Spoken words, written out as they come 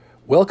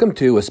Welcome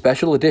to a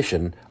special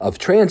edition of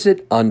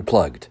Transit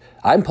Unplugged.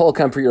 I'm Paul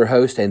Comfort, your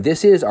host, and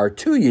this is our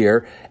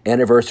 2-year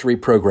anniversary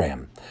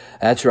program.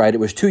 That's right, it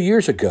was 2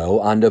 years ago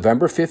on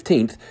November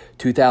 15th,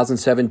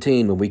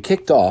 2017, when we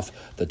kicked off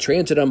the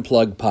Transit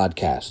Unplugged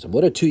podcast. And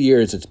what a 2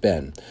 years it's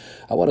been.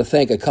 I want to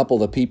thank a couple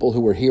of the people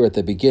who were here at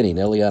the beginning,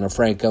 Eliana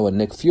Franco and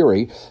Nick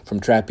Fury from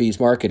Trapeze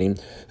Marketing,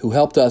 who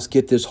helped us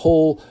get this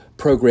whole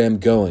program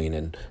going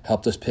and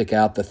helped us pick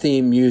out the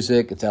theme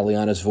music. It's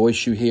Eliana's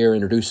voice you hear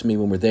introducing me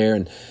when we're there,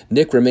 and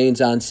Nick remains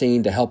on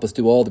scene to help us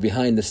do all the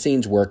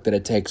behind-the-scenes work that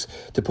it takes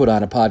to put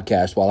on a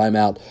podcast while I'm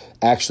out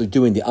actually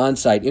doing the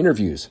on-site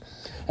interviews.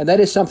 And that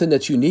is something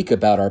that's unique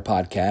about our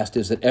podcast,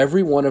 is that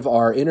every one of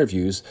our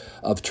interviews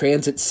of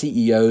transit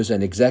CEOs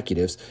and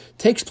executives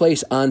takes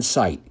place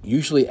on-site,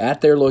 usually at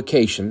their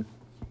location,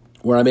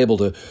 where I'm able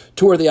to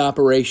tour the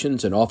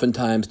operations and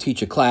oftentimes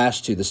teach a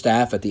class to the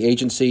staff at the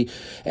agency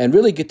and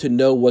really get to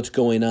know what's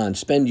going on.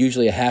 Spend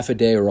usually a half a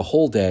day or a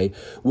whole day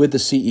with the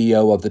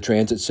CEO of the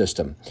transit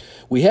system.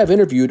 We have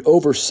interviewed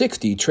over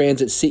 60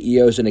 transit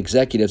CEOs and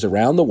executives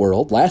around the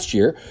world. Last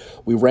year,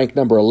 we ranked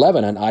number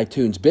 11 on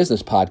iTunes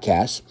Business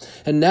Podcasts,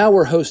 and now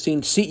we're hosting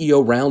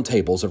CEO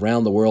roundtables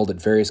around the world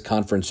at various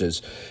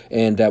conferences,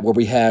 and where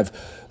we have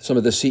some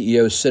of the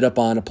CEOs sit up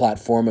on a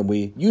platform, and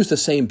we use the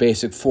same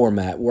basic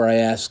format where I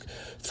ask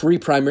 3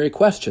 primary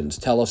questions.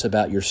 Tell us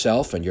about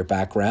yourself and your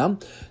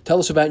background. Tell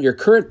us about your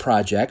current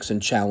projects and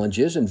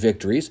challenges and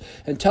victories,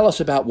 and tell us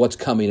about what's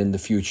coming in the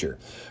future.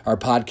 Our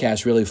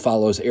podcast really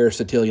follows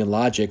Aristotelian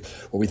logic,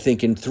 where we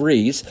think in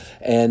threes,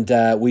 and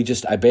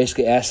I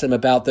basically ask them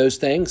about those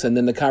things, and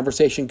then the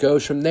conversation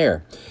goes from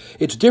there.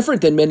 It's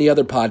different than many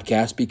other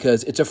podcasts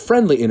because it's a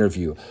friendly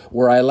interview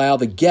where I allow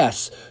the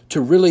guests to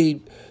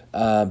really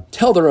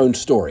tell their own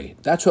story.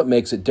 That's what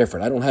makes it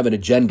different. I don't have an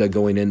agenda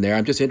going in there.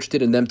 I'm just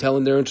interested in them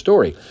telling their own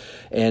story.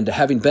 And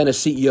having been a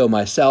CEO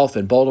myself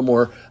in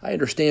Baltimore, I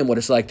understand what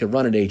it's like to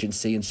run an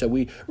agency. And so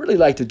we really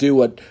like to do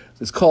what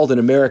is called in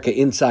America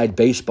inside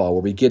baseball,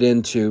 where we get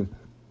into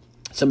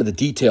some of the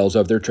details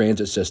of their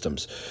transit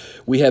systems.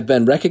 We have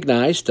been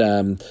recognized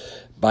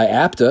by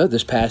APTA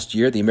this past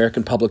year, the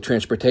American Public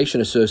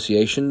Transportation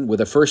Association, with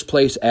a first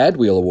place Ad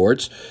Wheel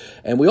Awards.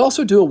 And we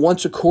also do a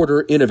once a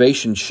quarter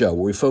innovation show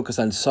where we focus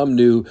on some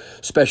new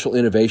special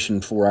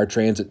innovation for our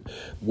transit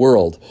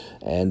world.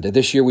 And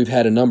this year we've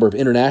had a number of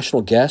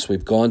international guests.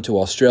 We've gone to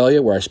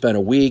Australia, where I spent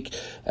a week,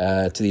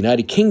 to the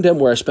United Kingdom,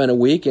 where I spent a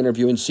week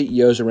interviewing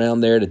CEOs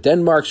around there, to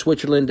Denmark,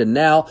 Switzerland, and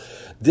now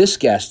this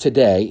guest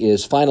today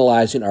is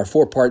finalizing our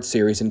 4-part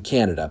series in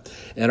Canada.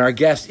 And our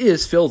guest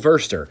is Phil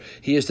Verster.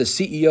 He is the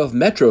CEO of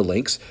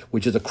Metrolinx,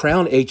 which is a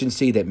Crown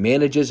agency that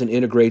manages and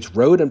integrates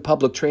road and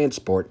public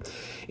transport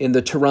in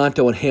the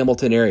Toronto and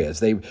Hamilton areas.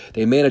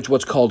 They manage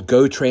what's called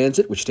Go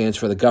Transit, which stands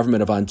for the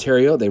Government of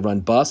Ontario. They run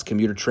bus,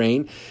 commuter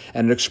train,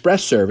 and an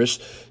express service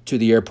to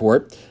the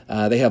airport.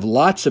 They have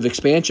lots of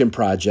expansion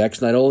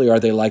projects. Not only are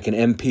they like an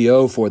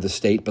MPO for the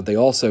state, but they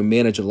also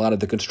manage a lot of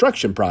the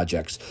construction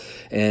projects.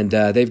 And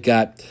they've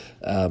got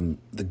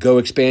the Go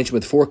expansion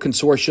with 4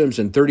 consortiums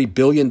and $30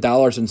 billion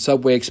in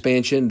subway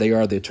expansion. They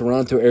are the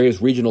Toronto area's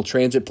regional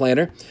transit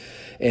planner.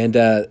 And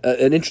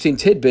an interesting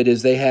tidbit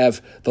is they have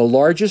the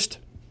largest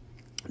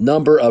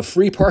number of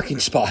free parking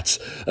spots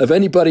of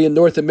anybody in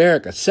North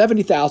America.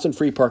 70,000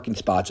 free parking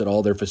spots at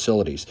all their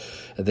facilities.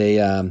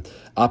 They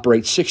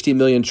operate 60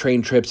 million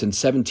train trips and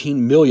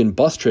 17 million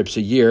bus trips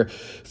a year.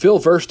 Phil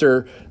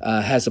Verster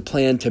has a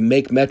plan to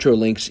make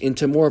Metrolinx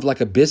into more of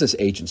like a business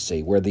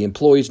agency where the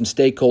employees and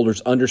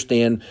stakeholders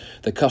understand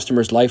the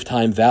customer's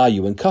lifetime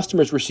value, and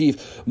customers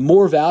receive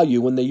more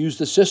value when they use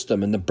the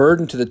system, and the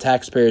burden to the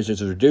taxpayers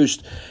is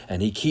reduced,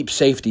 and he keeps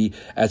safety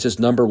as his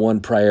number one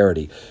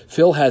priority.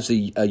 Phil has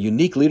a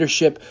unique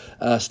leadership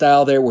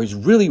style there where he's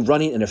really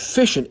running an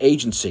efficient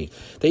agency.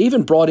 They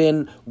even brought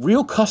in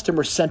real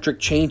customer-centric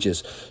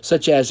changes,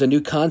 such as a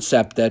new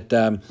concept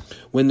that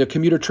when the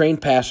commuter train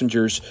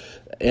passengers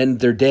end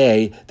their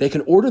day, they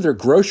can order their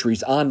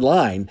groceries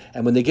online,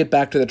 and when they get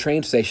back to the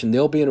train station,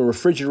 they'll be in a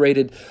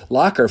refrigerated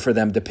locker for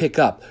them to pick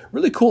up.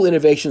 Really cool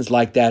innovations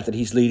like that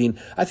he's leading.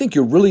 I think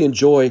you'll really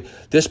enjoy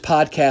this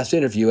podcast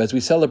interview as we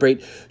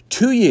celebrate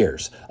 2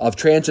 years of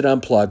Transit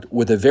Unplugged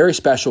with a very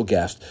special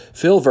guest,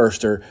 Phil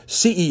Verster,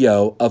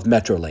 CEO of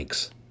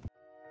Metrolinx.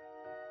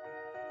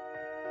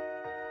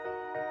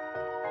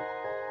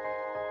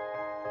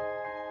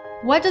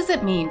 What does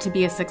it mean to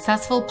be a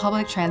successful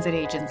public transit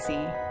agency?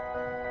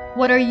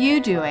 What are you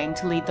doing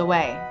to lead the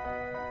way?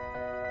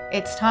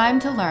 It's time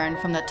to learn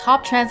from the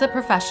top transit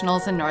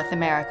professionals in North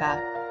America.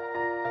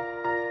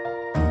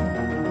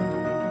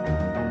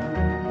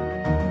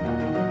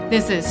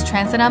 This is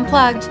Transit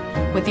Unplugged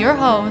with your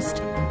host,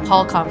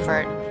 Paul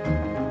Comfort.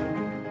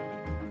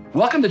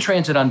 Welcome to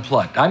Transit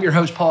Unplugged. I'm your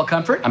host, Paul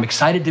Comfort. I'm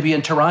excited to be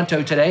in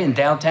Toronto today, in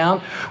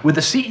downtown, with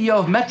the CEO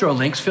of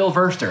Metrolinx, Phil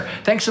Verster.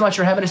 Thanks so much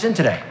for having us in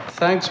today.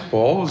 Thanks,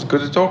 Paul. It's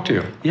good to talk to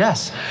you.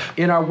 Yes.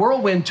 In our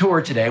whirlwind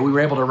tour today, we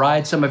were able to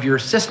ride some of your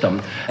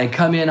system and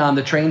come in on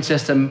the train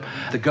system,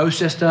 the GO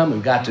system. We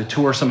got to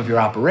tour some of your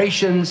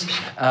operations.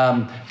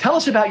 Tell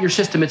us about your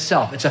system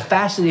itself. It's a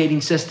fascinating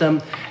system,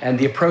 and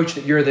the approach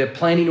that you're the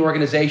planning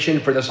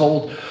organization for this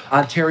whole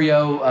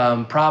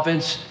Ontario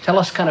province. Tell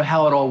us kind of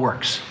how it all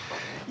works.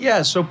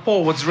 Yeah, so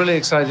Paul, what's really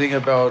exciting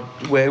about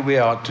where we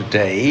are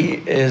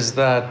today is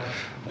that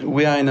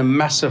we are in a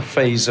massive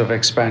phase of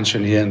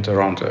expansion here in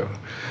Toronto.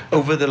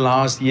 Over the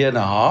last year and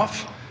a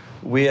half,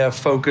 we have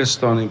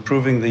focused on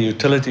improving the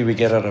utility we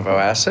get out of our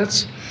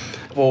assets.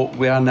 Well,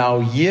 we are now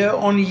year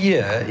on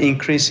year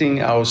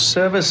increasing our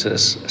service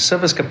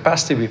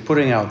capacity we're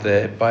putting out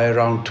there by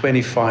around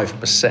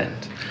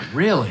 25%.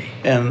 Really?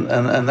 And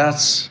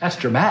that's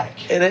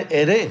dramatic.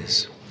 It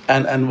is.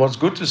 And what's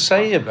good to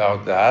say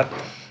about that,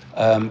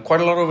 quite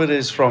a lot of it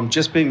is from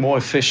just being more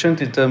efficient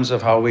in terms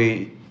of how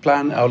we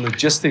plan our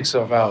logistics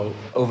of our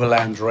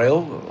overland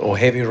rail or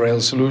heavy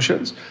rail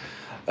solutions.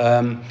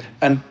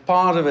 And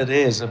part of it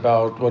is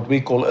about what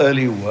we call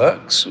early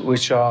works,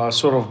 which are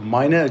sort of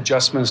minor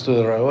adjustments to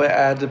the railway,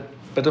 add a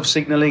bit of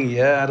signaling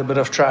here, add a bit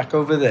of track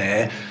over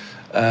there,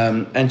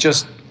 and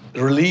just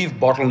relieve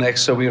bottlenecks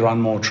so we run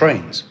more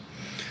trains.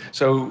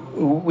 So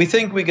we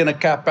think we're going to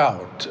cap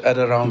out at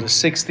around a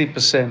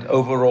 60%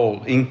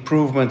 overall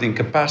improvement in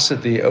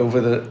capacity over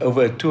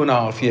a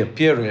 2.5-year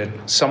period,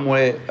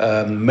 somewhere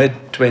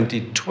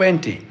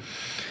mid-2020.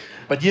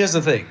 But here's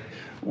the thing.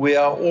 We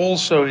are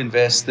also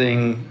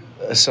investing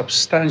a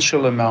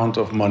substantial amount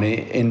of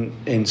money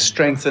in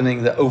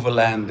strengthening the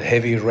overland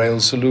heavy rail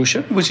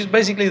solution, which is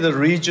basically the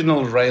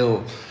regional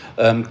rail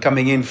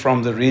coming in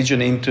from the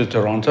region into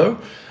Toronto.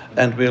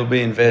 And we'll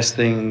be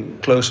investing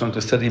close on to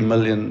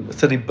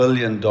 $30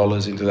 billion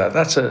into that.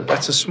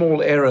 That's a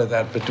small error,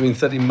 that between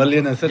 30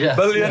 million and 30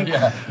 billion.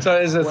 Yeah. So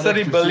it's a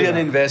 30 billion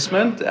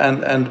investment,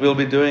 and we'll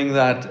be doing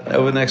that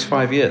over the next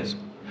 5 years.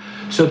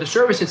 So the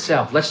service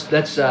itself, let's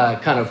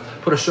kind of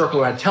put a circle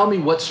around. Tell me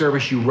what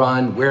service you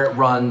run, where it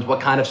runs, what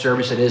kind of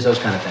service it is, those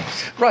kind of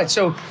things. Right.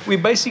 So we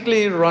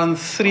basically run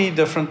 3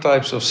 different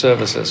types of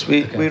services.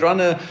 We run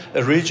a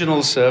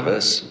regional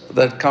service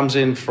that comes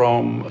in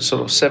from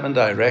sort of 7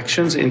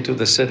 directions into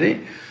the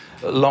city,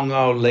 along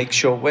our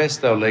Lakeshore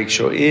West, our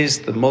Lakeshore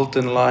East, the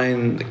Milton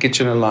line, the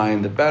Kitchener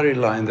line, the Barrie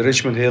line, the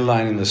Richmond Hill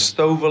line, and the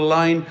Stover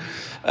line.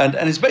 And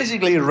it's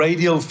basically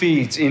radial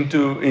feeds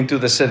into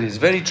the city. It's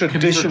very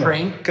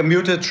traditional.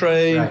 Commuter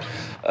train,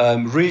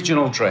 right.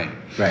 Regional train.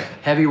 Right.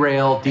 Heavy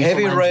rail, diesel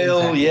Heavy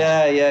rail,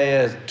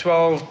 yeah.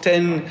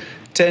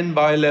 10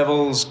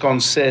 bi-levels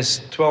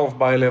consist, 12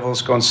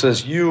 bi-levels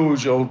consist,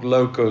 huge old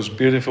locos,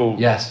 beautiful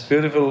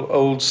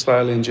old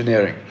style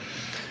engineering.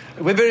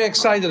 We're very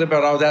excited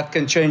about how that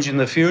can change in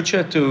the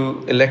future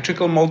to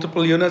electrical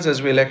multiple units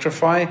as we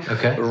electrify,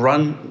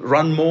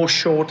 run more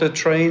shorter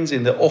trains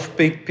in the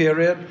off-peak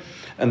period.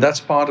 And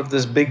that's part of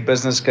this big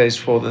business case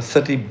for the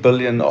 $30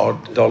 billion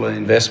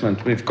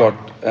investment we've got,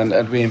 and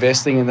we're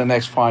investing in the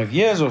next 5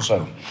 years or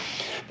so.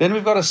 Then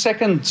we've got a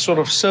second sort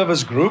of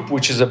service group,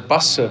 which is a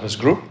bus service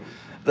group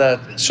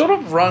that sort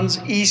of runs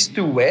east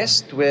to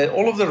west, where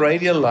all of the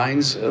radial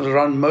lines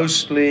run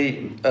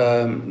mostly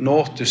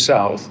north to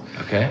south.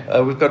 Okay.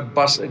 We've got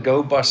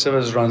GO bus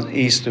service runs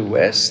east to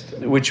west,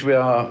 which we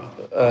are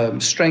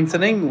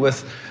strengthening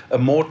with a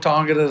more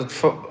targeted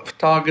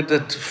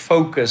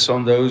focus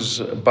on those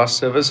bus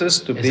services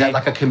to Is that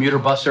like a commuter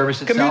bus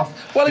service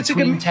itself? Well,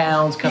 between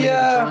towns coming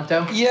into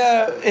Toronto?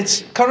 Yeah,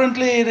 it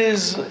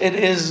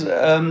is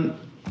a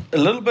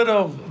little bit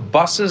of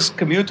buses,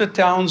 commuter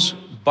towns,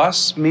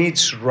 bus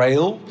meets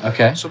rail.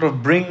 Okay. Sort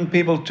of bring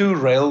people to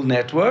rail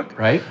network.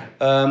 Right.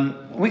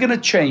 We're going to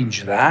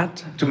change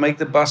that to make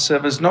the bus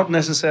service not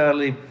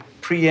necessarily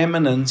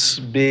preeminence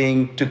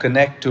being to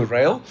connect to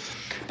rail,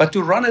 but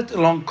to run it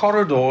along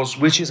corridors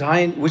which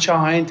are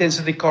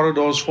high-intensity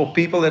corridors for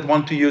people that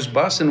want to use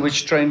bus and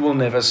which train will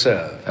never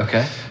serve.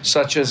 Okay.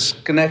 Such as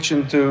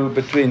connection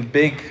between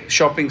big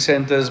shopping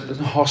centers,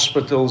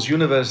 hospitals,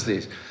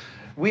 universities.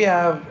 We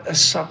have a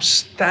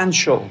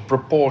substantial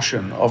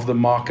proportion of the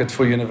market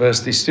for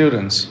university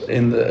students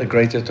in the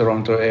Greater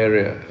Toronto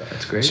area.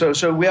 That's great.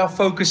 So we are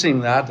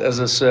focusing that as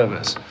a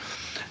service.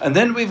 And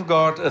then we've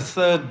got a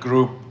third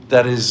group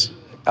that is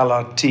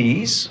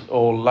LRTs,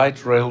 or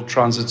light rail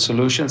transit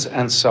solutions,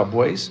 and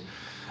subways.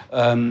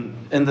 In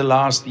the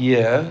last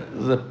year,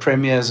 the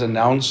Premier has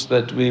announced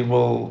that we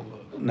will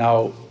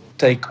now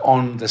take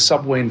on the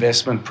subway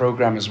investment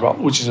program as well,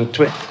 which is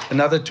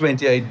another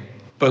 $28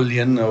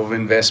 billion of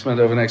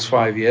investment over the next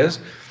 5 years.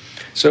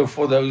 So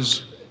for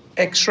those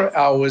extra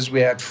hours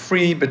we had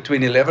free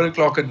between 11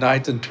 o'clock at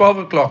night and 12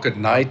 o'clock at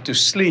night to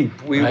sleep,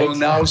 we will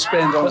now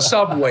spend on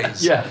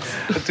subways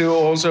to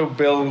also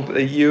build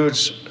a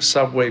huge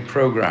subway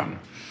program.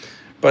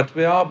 But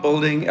we are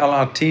building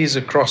LRTs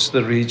across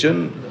the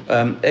region.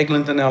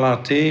 Eglinton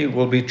LRT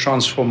will be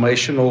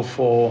transformational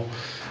for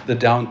the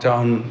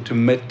downtown to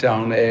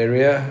midtown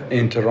area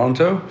in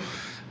Toronto.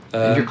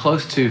 And you're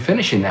close to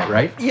finishing that,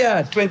 right?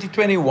 Yeah,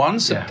 2021,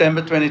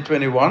 September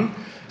 2021.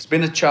 It's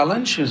been a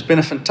challenge. It's been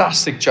a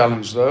fantastic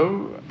challenge,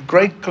 though.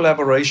 Great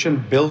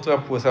collaboration built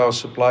up with our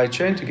supply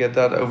chain to get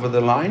that over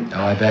the line.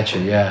 Oh, I bet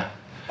you, yeah.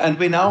 And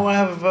we now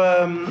have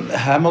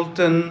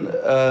Hamilton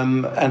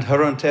and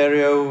Her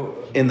Ontario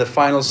in the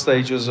final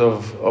stages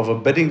of a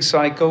bidding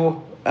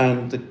cycle.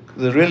 And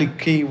the really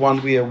key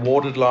one we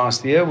awarded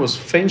last year was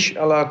Finch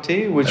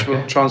LRT, which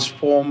will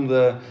transform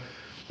the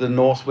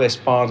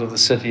northwest part of the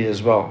city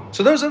as well.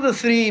 So those are the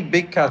three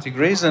big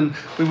categories, and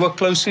we work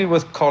closely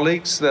with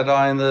colleagues that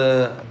are in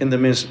the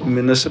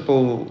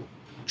municipal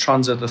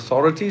transit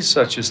authorities,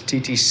 such as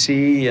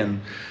TTC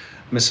and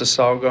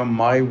Mississauga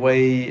My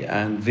Way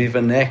and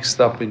Viva Next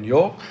up in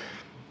York,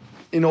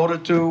 in order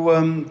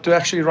to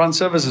actually run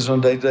services on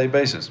a day-to-day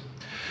basis.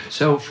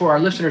 So for our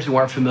listeners who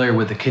aren't familiar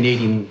with the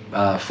Canadian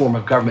form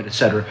of government, et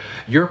cetera,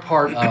 you're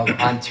part of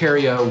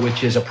Ontario,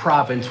 which is a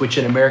province, which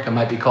in America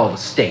might be called a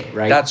state,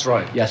 right? That's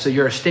right. Yeah, so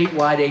you're a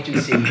statewide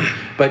agency,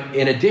 but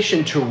in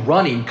addition to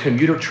running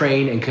commuter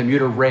train and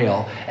commuter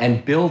rail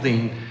and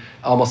building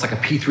almost like a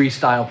P3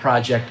 style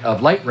project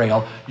of light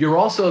rail, you're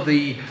also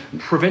the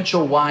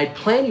provincial-wide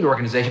planning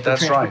organization for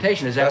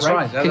transportation. Is that That's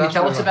right? Can you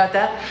tell us about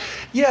that?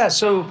 Yeah,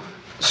 so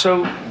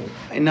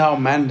in our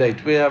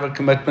mandate, we have a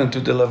commitment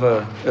to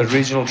deliver a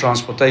regional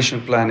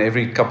transportation plan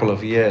every couple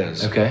of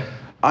years. Okay.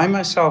 I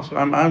myself,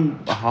 I'm a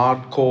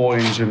hardcore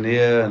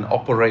engineer and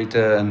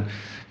operator, and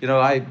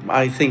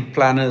I think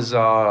planners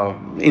are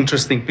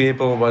interesting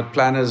people, but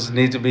planners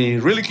need to be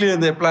really clear in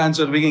their plans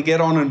so that we can get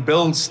on and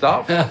build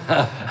stuff.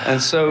 And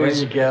so there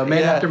you go,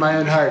 man after my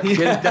own heart. Get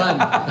it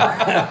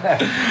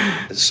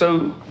done.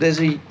 So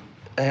there's a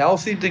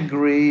healthy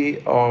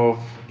degree of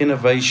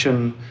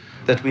innovation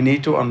that we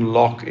need to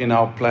unlock in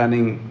our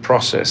planning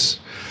process.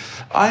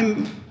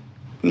 I'm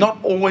not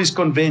always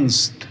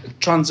convinced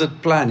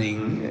transit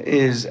planning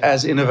is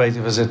as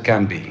innovative as it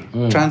can be.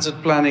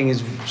 Transit planning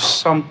is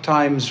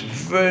sometimes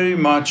very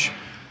much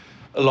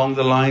along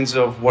the lines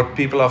of what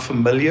people are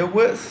familiar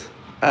with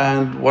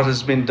and what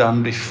has been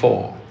done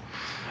before.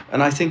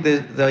 And I think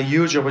there are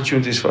huge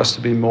opportunities for us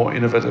to be more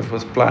innovative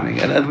with planning.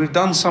 And we've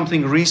done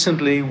something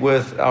recently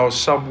with our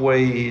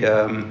subway,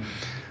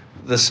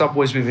 the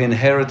subways we've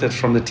inherited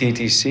from the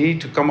TTC,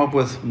 to come up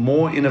with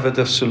more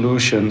innovative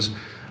solutions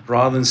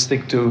rather than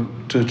stick to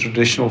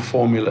traditional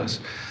formulas.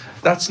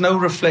 That's no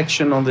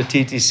reflection on the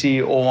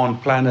TTC or on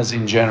planners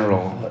in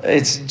general.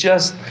 It's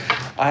just,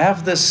 I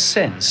have this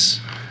sense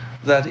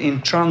that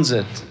in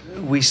transit,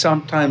 we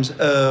sometimes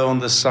err on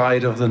the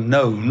side of the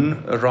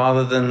known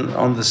rather than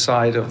on the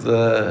side of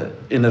the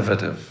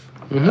innovative.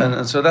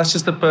 And so that's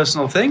just a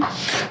personal thing.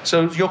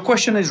 So your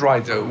question is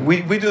right, though.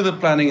 We do the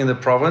planning in the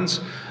province,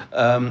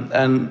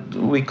 and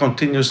we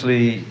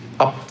continuously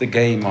up the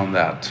game on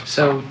that.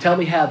 So tell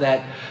me how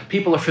that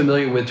people are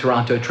familiar with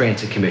Toronto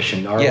Transit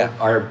Commission.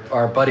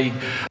 Our buddy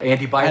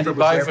Andy Byford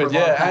was there for a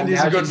long time.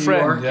 Andy's a good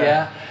friend.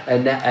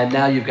 And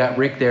now you've got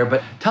Rick there.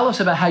 But tell us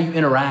about how you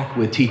interact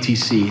with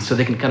TTC so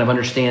they can kind of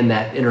understand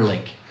that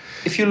interlink.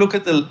 If you look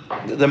at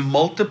the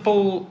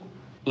multiple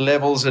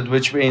levels at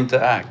which we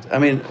interact, I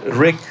mean,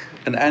 Rick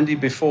and Andy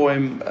before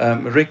him,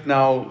 Rick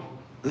now,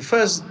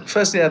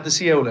 firstly at the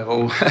CEO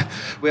level,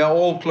 we are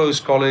all close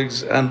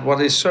colleagues, and what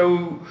is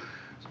so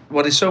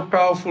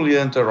powerful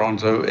here in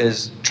Toronto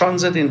is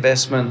transit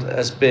investment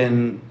has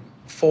been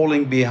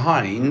falling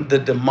behind the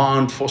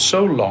demand for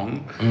so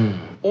long.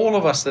 All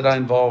of us that are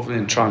involved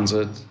in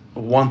transit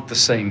want the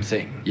same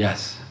thing.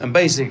 Yes. And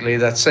basically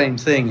that same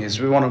thing is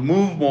we want to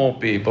move more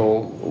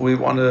people, we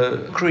want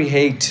to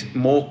create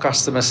more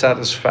customer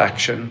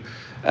satisfaction,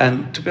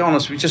 and to be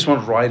honest, we just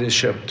want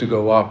ridership to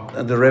go up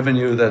and the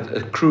revenue that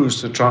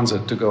accrues to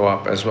transit to go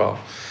up as well.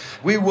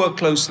 We work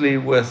closely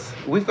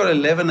we've got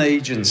 11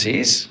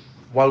 agencies.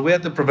 While we're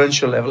at the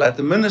provincial level, at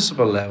the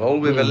municipal level,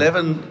 we have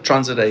 11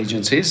 transit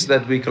agencies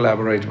that we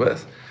collaborate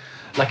with.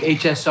 Like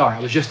HSR. I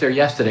was just there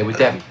yesterday with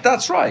Debbie.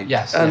 That's right.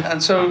 Yes.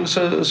 And so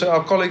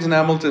our colleagues in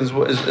Hamilton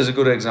is a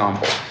good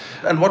example.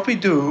 And what we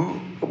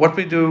do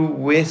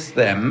with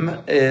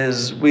them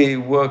is we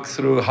work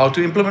through how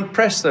to implement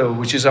Presto,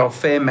 which is our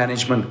fare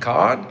management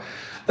card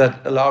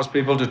that allows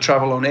people to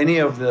travel on any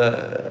of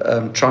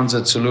the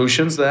transit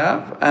solutions they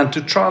have, and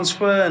to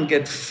transfer and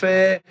get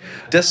fare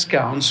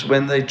discounts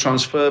when they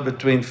transfer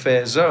between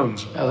fare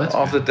zones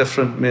of the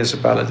different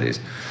municipalities.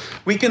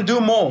 We can do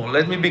more.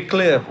 Let me be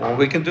clear, Paul.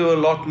 We can do a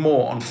lot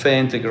more on fare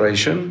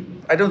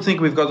integration. I don't think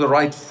we've got the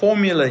right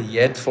formula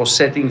yet for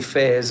setting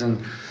fares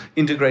and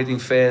integrating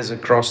fares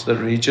across the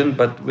region,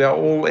 but we are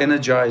all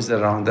energized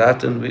around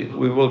that, and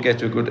we will get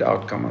to a good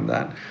outcome on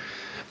that.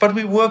 But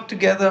we work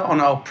together on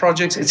our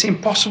projects. It's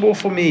impossible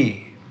for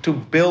me to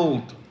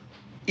build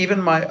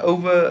even my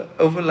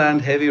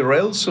overland heavy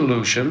rail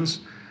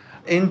solutions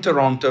in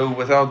Toronto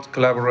without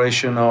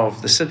collaboration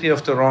of the City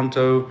of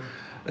Toronto,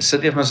 the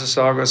City of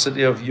Mississauga,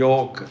 City of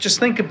York. Just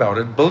think about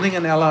it. Building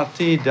an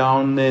LRT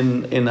down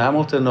in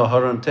Hamilton or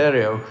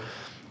Ontario,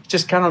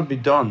 just cannot be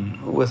done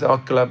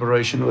without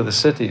collaboration with the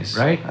cities.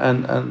 Right.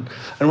 And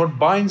what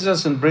binds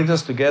us and brings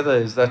us together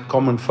is that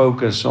common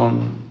focus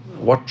on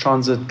what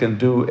transit can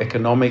do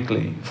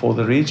economically for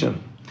the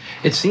region.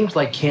 It seems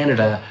like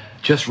Canada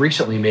just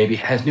recently maybe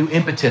has new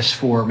impetus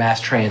for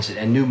mass transit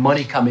and new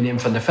money coming in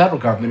from the federal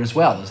government as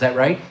well. Is that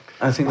right?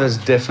 I think that's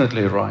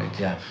definitely right.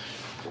 Yeah.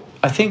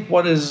 I think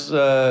what is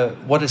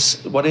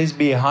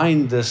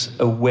behind this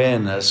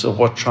awareness of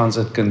what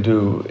transit can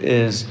do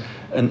is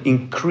an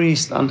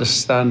increased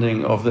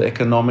understanding of the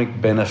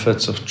economic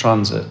benefits of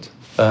transit.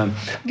 I'll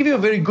give you a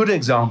very good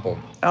example.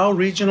 Our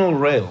regional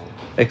rail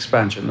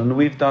expansion, and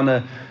we've done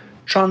a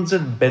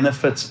transit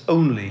benefits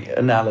only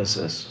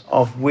analysis,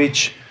 of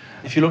which,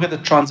 if you look at the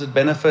transit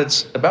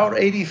benefits, about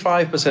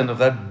 85% of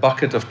that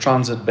bucket of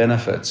transit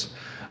benefits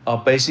are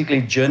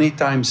basically journey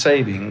time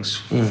savings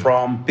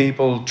from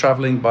people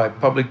traveling by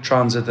public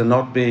transit and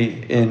not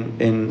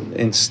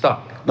being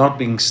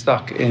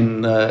stuck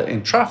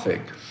in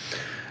traffic.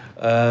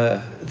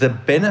 The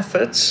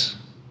benefits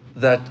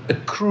that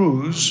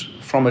accrues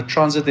from a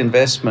transit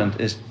investment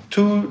is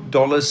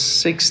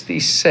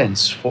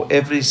 $2.60 for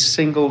every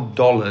single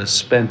dollar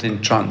spent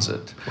in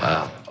transit.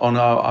 Wow. On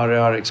our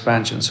RAR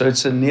expansion. So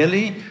it's a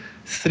nearly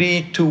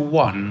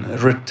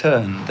 3-to-1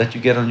 return that you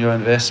get on your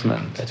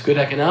investment. That's good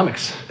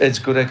economics. It's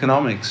good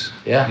economics.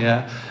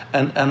 Yeah.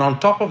 And on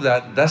top of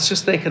that, that's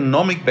just the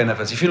economic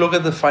benefits. If you look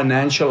at the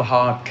financial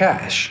hard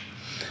cash,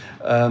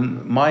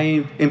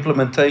 my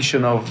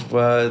implementation of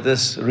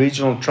this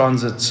regional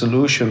transit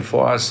solution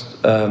for us,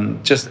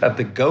 just at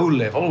the GO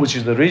level, which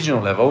is the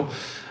regional level,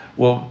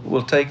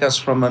 will take us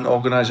from an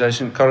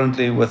organization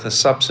currently with a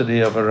subsidy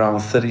of around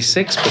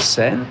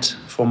 36%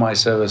 for my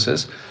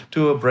services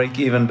to a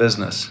break-even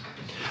business.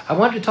 I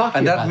wanted to talk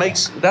to you about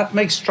that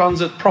makes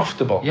transit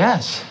profitable.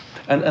 Yes.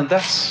 And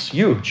that's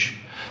huge.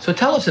 So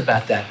tell us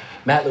about that.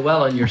 Matt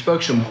Llewellyn, your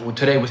spokesman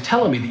today, was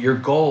telling me that your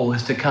goal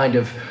is to kind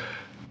of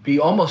be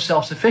almost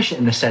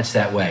self-sufficient in a sense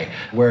that way,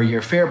 where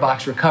your fare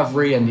box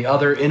recovery and the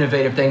other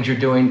innovative things you're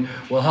doing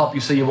will help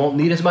you so you won't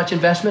need as much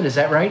investment. Is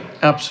that right?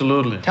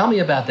 Absolutely. Tell me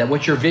about that,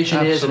 what your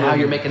vision is and how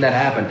you're making that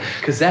happen,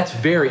 because that's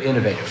very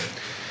innovative.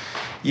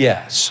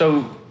 Yeah,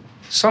 so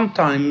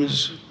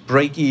sometimes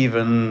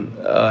break-even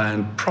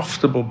and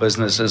profitable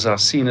businesses are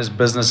seen as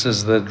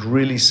businesses that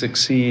really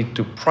succeed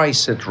to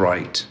price it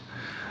right.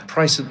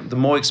 The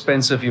more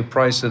expensive you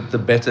price it, the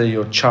better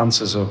your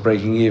chances of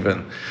breaking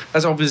even.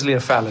 That's obviously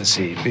a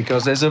fallacy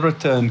because there's a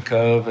return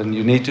curve and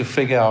you need to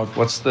figure out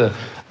what's the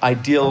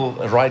ideal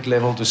right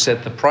level to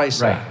set the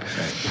price at.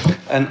 Right.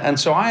 And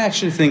so I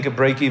actually think a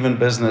break-even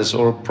business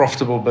or a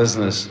profitable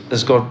business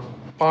has got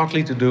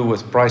partly to do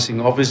with pricing.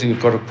 Obviously,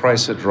 you've got to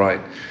price it right.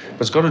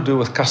 But it's got to do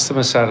with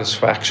customer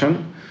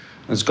satisfaction.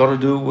 It's got to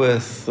do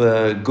with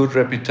good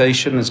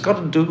reputation. It's got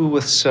to do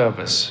with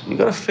service. You've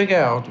got to figure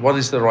out what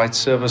is the right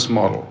service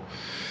model.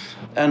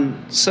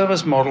 And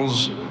service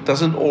models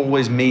doesn't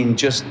always mean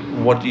just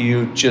what do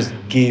you just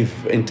give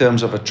in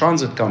terms of a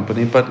transit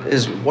company, but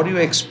is what do you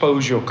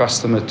expose your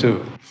customer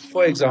to?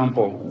 For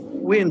example,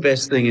 we're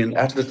investing in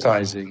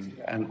advertising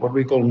and what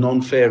we call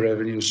non-fare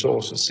revenue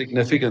sources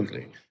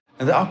significantly.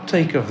 And the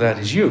uptake of that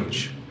is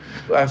huge.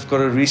 I've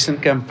got a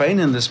recent campaign,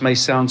 and this may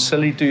sound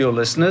silly to your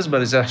listeners,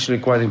 but it's actually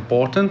quite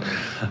important,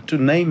 to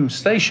name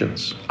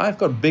stations. I've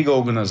got big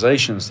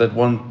organizations that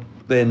want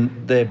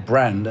their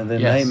brand and their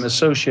name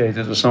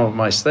associated with some of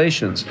my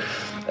stations.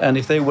 And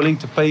if they're willing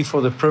to pay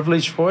for the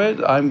privilege for it,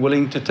 I'm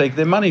willing to take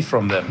their money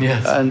from them.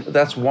 Yes. And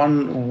that's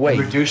one way.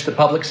 Reduce the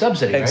public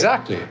subsidy,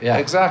 Exactly, right? Yeah.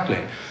 Exactly.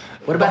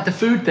 What about the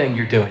food thing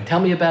you're doing?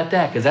 Tell me about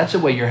that, because that's a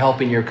way you're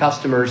helping your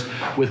customers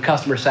with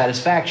customer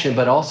satisfaction,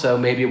 but also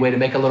maybe a way to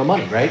make a little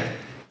money, right?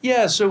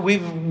 Yeah, so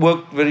we've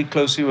worked very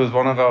closely with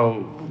one of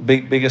our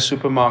biggest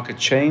supermarket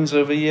chains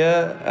over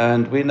here,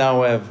 and we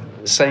now have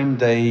same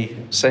day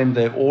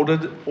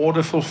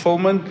order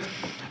fulfillment,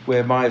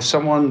 whereby if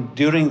someone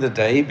during the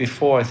day,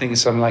 before I think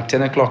it's something like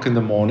 10 o'clock in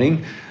the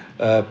morning,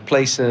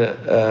 place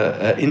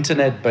a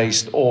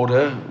internet-based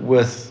order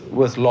with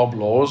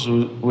Loblaws,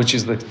 which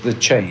is the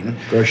chain,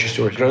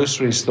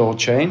 grocery store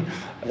chain.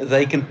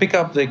 They can pick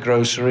up their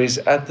groceries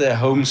at their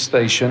home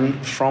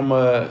station from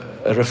a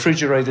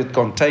refrigerated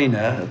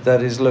container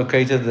that is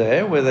located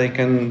there, where they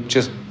can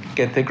just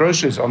get their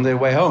groceries on their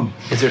way home.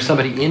 Is there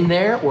somebody in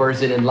there, or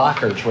is it in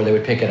lockers where they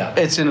would pick it up?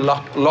 It's in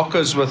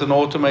lockers with an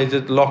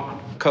automated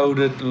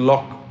lock-coded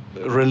lock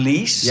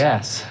release.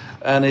 Yes.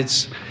 And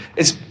it's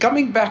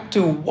coming back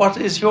to what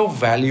is your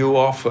value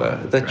offer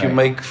that you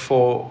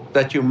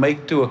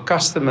make to a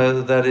customer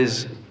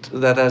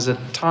that has a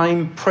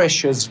time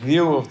precious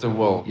view of the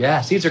world.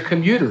 Yes, these are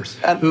commuters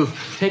who've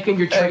taken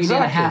your train in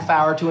a half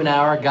hour to an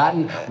hour,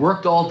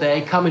 worked all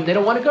day, come in. They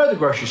don't want to go to the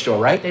grocery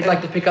store, right? They'd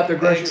like to pick up their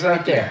groceries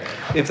right there.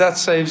 If that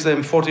saves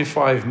them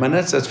 45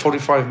 minutes, that's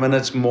 45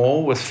 minutes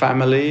more with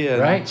family.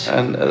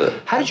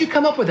 How did you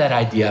come up with that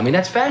idea? I mean,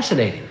 that's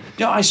fascinating.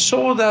 Yeah, I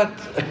saw that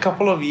a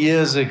couple of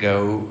years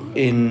ago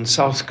in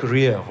South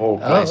Korea, of all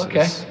places. Oh,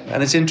 okay.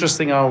 And it's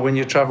interesting how when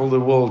you travel the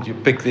world, you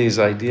pick these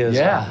ideas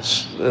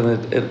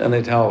and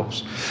it helps.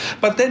 helps.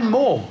 But then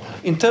more,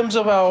 in terms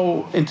of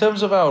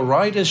our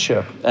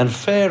ridership and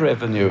fare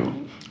revenue,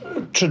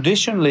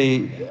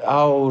 traditionally,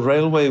 our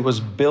railway was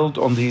built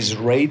on these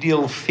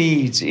radial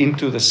feeds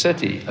into the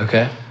city.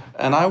 Okay.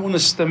 And I want to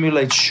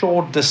stimulate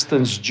short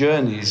distance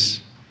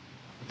journeys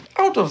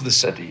out of the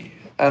city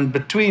and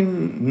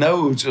between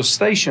nodes or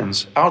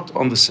stations out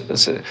on the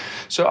city.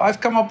 So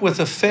I've come up with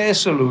a fare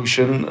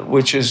solution,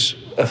 which is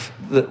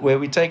where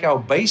we take our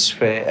base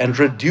fare and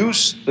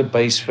reduce the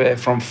base fare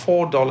from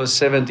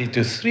 $4.70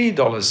 to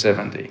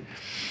 $3.70.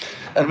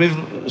 And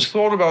we've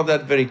thought about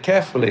that very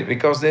carefully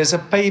because there's a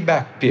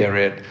payback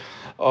period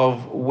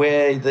of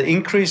where the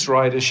increased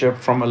ridership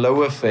from a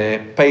lower fare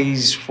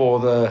pays for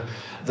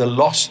the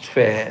lost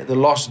fare, the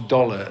lost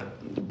dollar,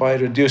 by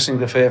reducing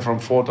the fare from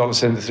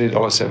 $4.70 to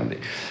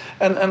 $3.70.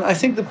 And I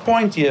think the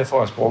point here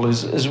for us, Paul,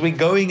 is we're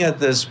going at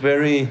this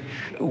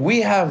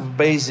we have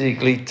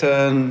basically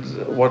turned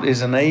what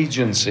is an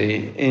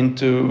agency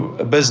into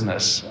a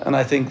business. And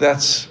I think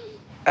that's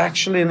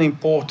actually an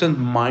important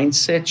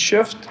mindset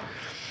shift.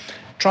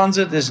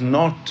 Transit is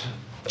not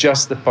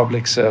just the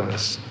public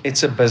service.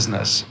 It's a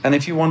business. And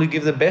if you want to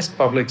give the best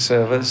public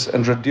service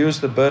and reduce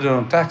the burden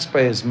on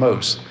taxpayers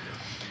most,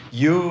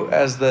 you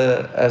as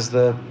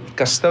the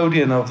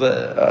custodian of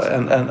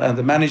and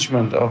the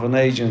management of an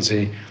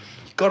agency,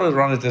 you've got to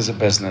run it as a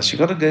business. You've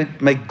got to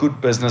make good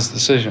business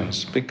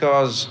decisions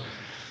because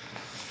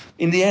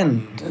in the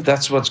end,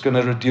 that's what's going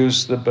to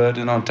reduce the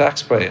burden on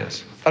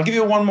taxpayers. I'll give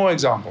you one more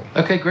example.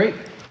 Okay, great.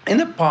 In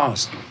the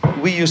past,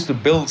 we used to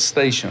build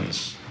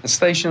stations. And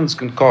stations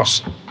can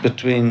cost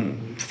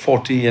between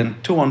 40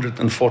 and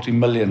 240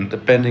 million,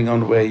 depending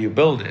on where you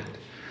build it.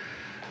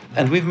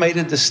 And we've made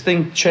a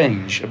distinct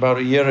change about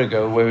a year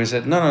ago where we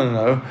said,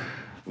 no.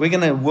 We're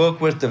going to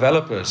work with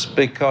developers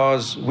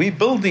because we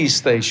build these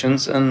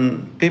stations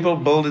and people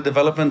build a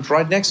development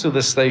right next to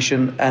the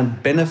station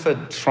and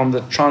benefit from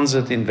the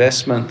transit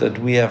investment that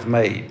we have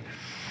made.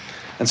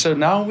 And so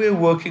now we're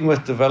working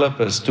with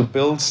developers to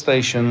build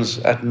stations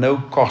at no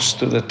cost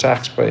to the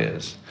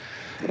taxpayers.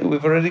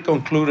 We've already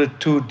concluded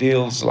 2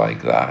 deals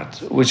like that,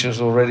 which has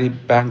already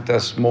banked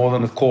us more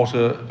than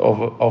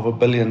 $250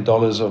 million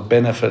of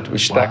benefit,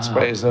 which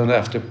taxpayers don't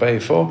have to pay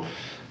for.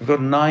 We've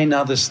got 9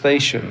 other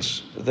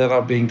stations that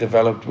are being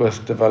developed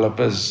with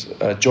developers,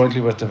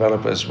 jointly with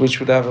developers, which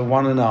would have a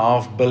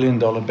 $1.5 billion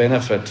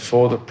benefit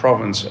for the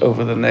province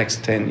over the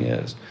next 10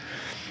 years.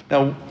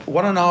 Now,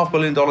 $1.5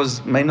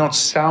 billion may not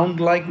sound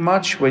like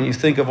much when you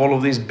think of all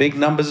of these big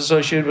numbers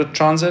associated with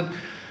transit,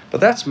 but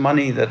that's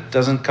money that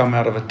doesn't come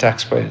out of a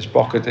taxpayer's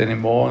pocket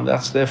anymore, and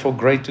that's therefore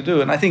great to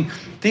do. And I think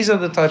these are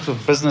the types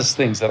of business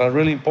things that are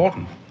really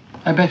important.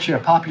 I bet you're a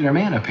popular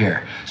man up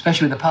here,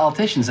 especially with the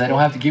politicians. They don't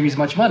have to give you as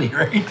much money,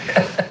 right?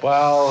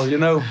 Well,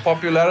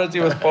 popularity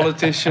with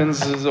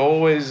politicians is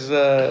always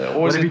a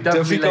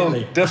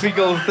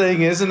difficult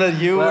thing, isn't it?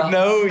 You would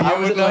know. I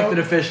was an elected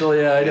official.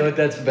 Yeah, I know what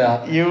that's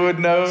about. You would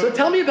know. So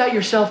tell me about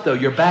yourself, though,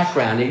 your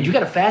background. You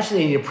got a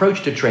fascinating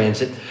approach to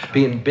transit,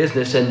 being in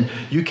business, and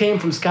you came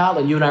from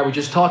Scotland. You and I were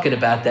just talking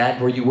about that,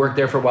 where you worked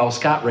there for a while,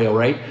 ScotRail,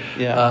 right?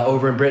 Yeah.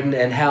 Over in Britain,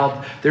 and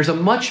how there's a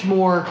much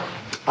more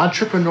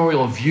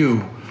entrepreneurial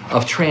view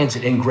of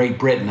transit in Great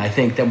Britain, I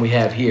think, than we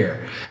have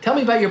here. Tell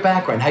me about your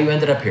background, how you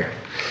ended up here.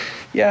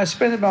 Yeah, I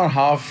spent about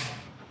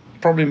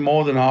probably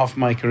more than half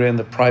my career in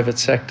the private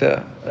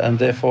sector, and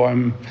therefore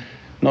I'm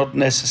not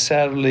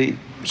necessarily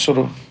sort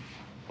of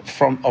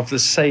of the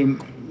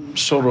same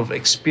sort of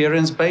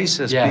experience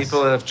base as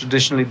people that have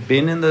traditionally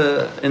been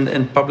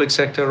in public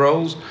sector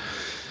roles.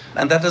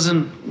 And that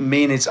doesn't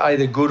mean it's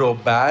either good or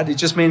bad, it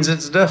just means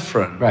it's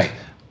different. Right.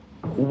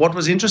 What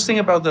was interesting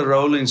about the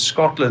role in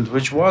Scotland,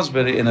 which was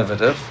very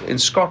innovative, in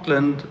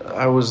Scotland,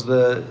 I was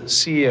the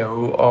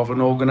CEO of an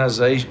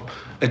organization,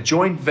 a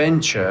joint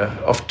venture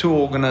of 2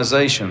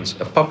 organizations,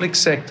 a public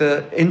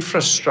sector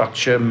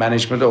infrastructure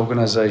management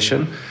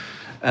organization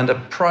and a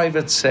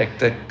private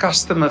sector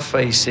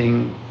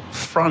customer-facing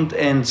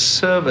front-end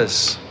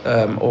service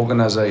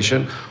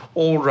organization,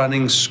 all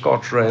running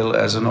ScotRail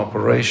as an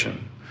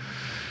operation.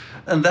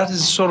 And that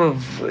is sort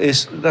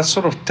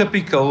of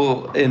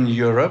typical in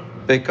Europe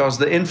because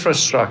the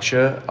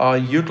infrastructure are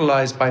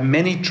utilized by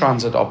many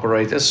transit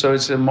operators, so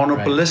it's a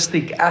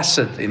monopolistic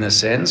asset in a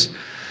sense.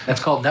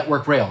 That's called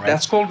Network Rail, right?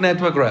 That's called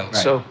Network Rail. Right.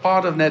 So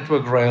part of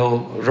Network Rail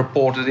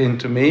reported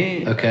into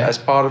me as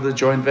part of the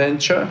joint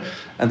venture,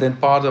 and then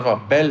part of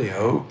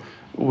Abellio,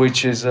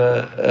 which is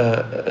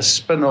a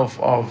spin-off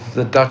of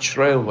the Dutch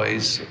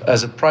Railways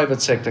as a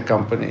private sector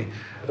company,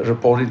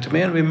 reporting to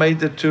me, and we made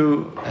the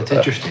two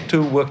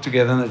work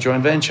together in a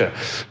joint venture.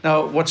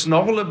 Now, what's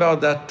novel about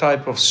that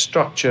type of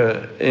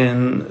structure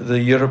in the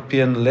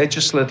European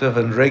legislative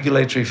and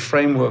regulatory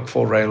framework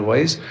for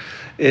railways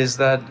is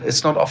that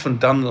it's not often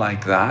done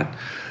like that.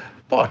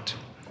 But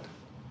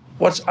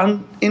what's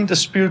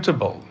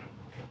indisputable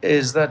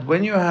is that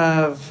when you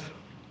have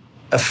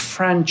a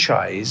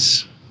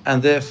franchise,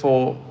 and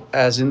therefore,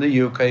 as in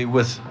the UK,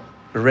 with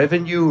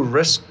revenue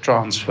risk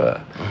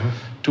transfer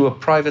to a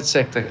private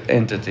sector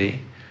entity,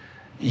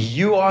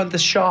 you are on the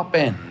sharp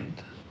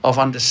end of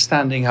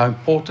understanding how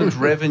important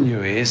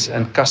revenue is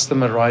and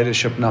customer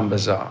ridership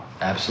numbers are.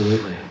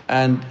 Absolutely.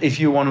 And if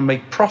you want to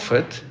make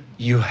profit,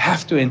 you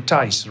have to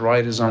entice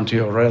riders onto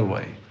your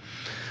railway.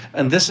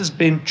 And this has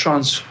been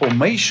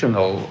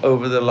transformational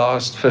over the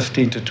last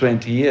 15 to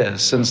 20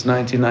 years, since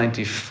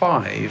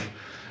 1995,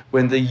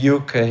 when the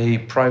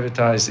UK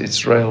privatized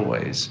its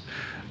railways.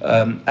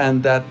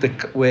 And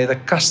that where the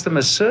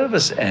customer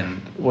service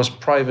end was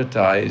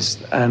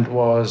privatized and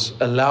was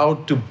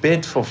allowed to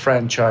bid for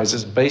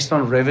franchises based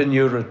on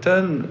revenue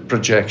return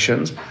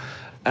projections,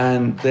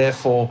 and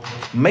therefore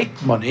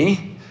make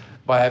money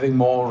by having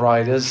more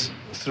riders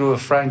through a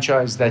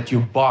franchise that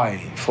you buy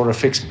for a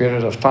fixed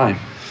period of time.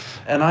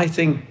 And I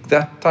think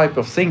that type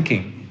of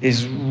thinking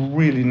is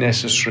really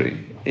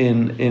necessary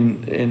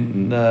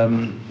in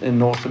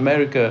North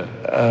America,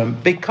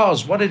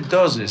 because what it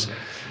does is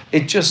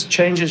it just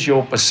changes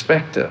your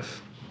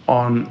perspective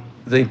on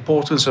the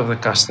importance of the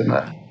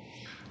customer,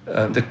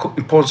 the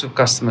importance of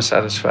customer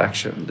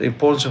satisfaction, the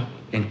importance of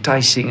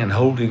enticing and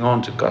holding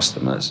on to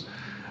customers,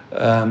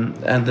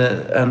 and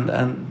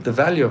the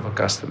value of a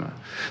customer.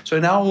 So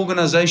in our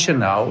organization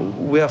now,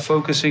 we are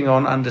focusing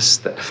on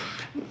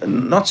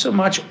not so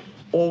much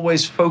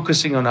always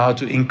focusing on how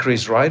to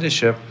increase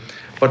ridership,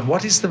 but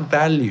what is the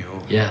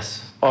value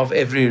of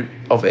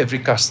every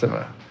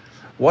customer?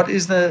 What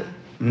is the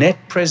net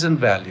present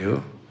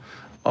value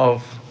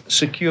of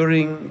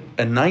securing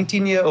a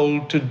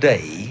 19-year-old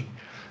today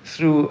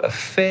through a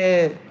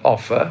fair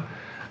offer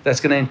that's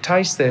going to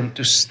entice them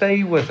to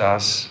stay with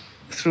us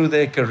through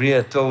their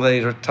career till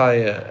they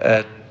retire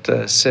at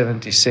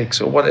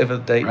 76 or whatever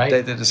date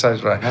they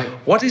decide. Right.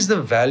 What is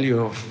the value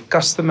of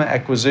customer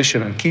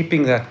acquisition and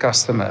keeping that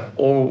customer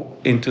all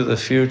into the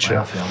future?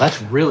 Wow, Phil,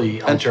 that's really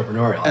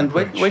entrepreneurial. And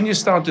when you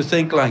start to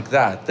think like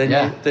that,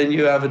 then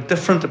you have a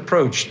different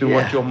approach to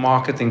what your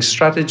marketing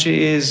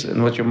strategy is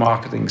and what your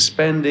marketing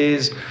spend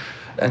is,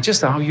 and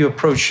just how you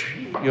approach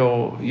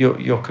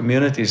your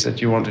communities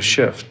that you want to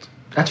shift.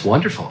 That's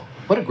wonderful.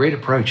 What a great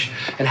approach.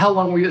 And how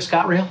long were you at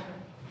ScotRail?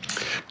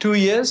 2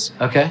 years.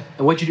 Okay.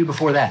 And what did you do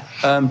before that?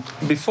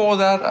 Before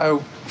that, I,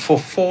 for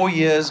 4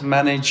 years,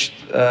 managed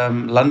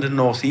London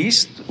North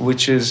East,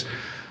 which is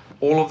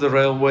all of the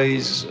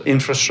railways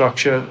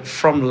infrastructure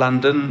from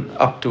London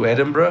up to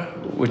Edinburgh,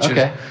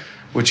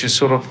 which is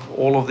sort of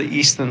all of the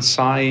eastern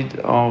side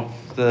of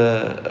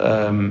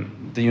the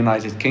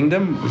United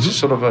Kingdom, which is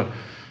sort of a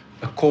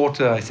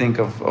quarter, I think,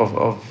 of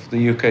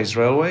the UK's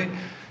railway.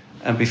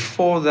 And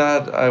before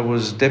that, I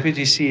was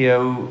deputy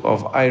CEO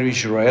of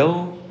Irish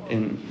Rail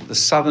in the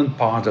southern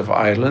part of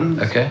Ireland.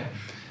 Okay.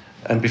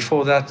 And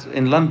before that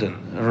in London,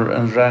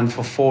 and ran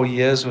for 4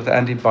 years with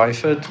Andy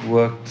Byford,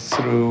 worked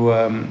through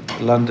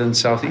London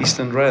South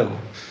Eastern Rail.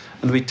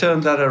 And we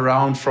turned that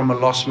around from a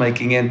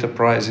loss-making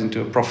enterprise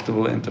into a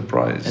profitable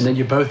enterprise. And then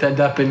you both end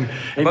up in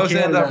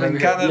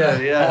Canada.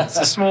 Yeah. It's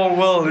a small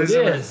world,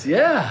 isn't it? It is,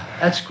 yeah.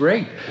 That's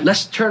great.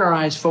 Let's turn our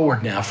eyes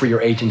forward now for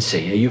your agency.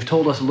 You've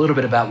told us a little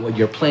bit about what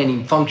your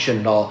planning function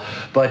and all,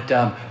 but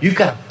you've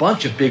got a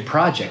bunch of big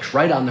projects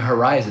right on the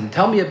horizon.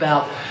 Tell me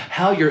about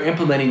how you're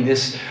implementing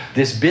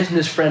this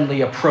business-friendly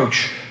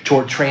approach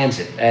toward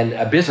transit and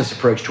a business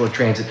approach toward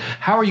transit.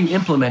 How are you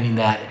implementing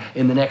that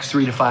in the next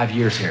 3 to 5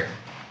 years here?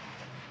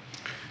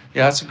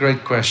 Yeah, that's a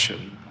great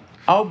question.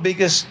 Our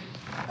biggest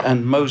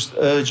and most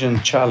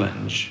urgent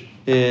challenge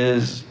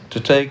is to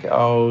take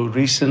our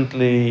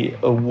recently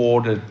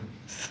awarded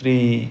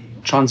 3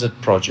 transit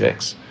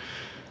projects,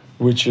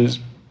 which is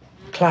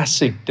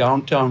classic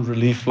Downtown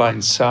Relief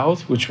Line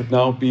South, which would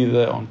now be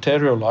the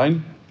Ontario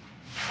line,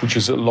 which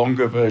is a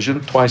longer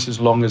version, twice as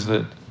long as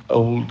the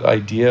old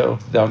idea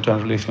of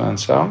Downtown Relief Line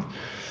South,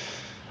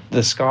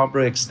 the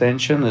Scarborough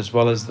extension, as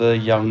well as the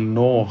Young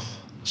North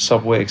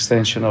subway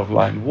extension of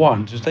Line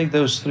 1, to take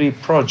those 3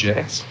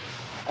 projects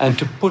and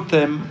to put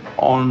them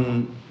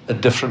on a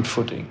different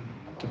footing,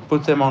 to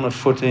put them on a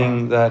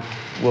footing that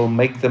will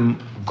make them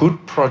good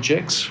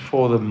projects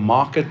for the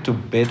market to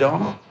bid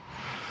on,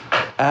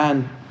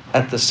 and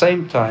at the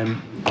same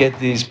time get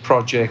these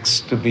projects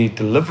to be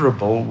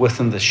deliverable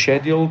within the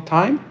scheduled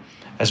time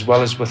as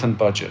well as within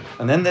budget.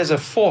 And then there's a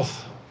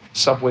 4th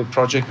subway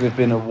project we've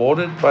been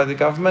awarded by the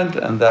government,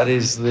 and that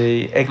is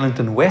the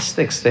Eglinton West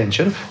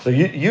extension. So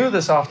you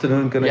this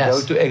afternoon going to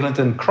go to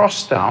Eglinton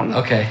Crosstown.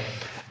 Okay.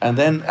 And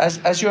then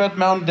as you're at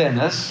Mount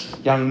Dennis,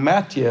 young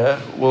Matt here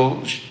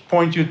will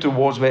point you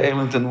towards where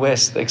Eglinton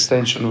West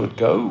extension would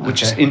go,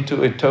 which is into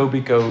the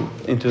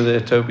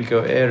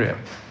Etobicoke area.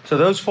 So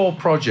those 4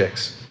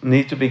 projects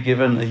need to be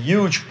given a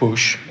huge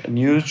push, a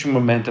huge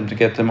momentum to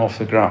get them off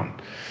the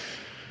ground.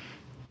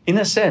 In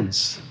a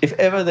sense, if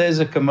ever there's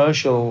a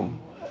commercial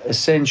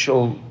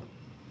essential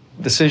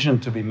decision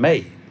to be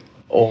made,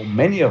 or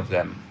many of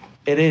them,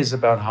 it is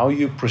about how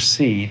you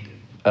proceed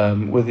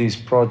with these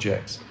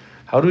projects.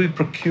 How do we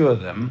procure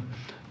them?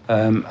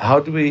 How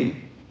do we,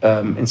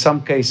 in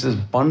some cases,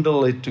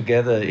 bundle it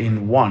together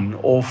in one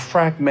or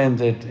fragment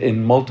it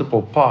in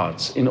multiple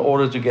parts in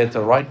order to get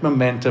the right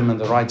momentum and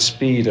the right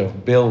speed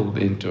of build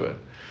into it?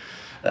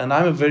 And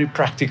I'm a very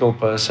practical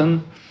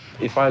person.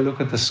 if I look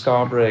at the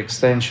Scarborough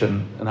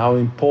extension and how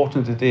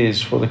important it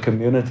is for the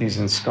communities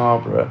in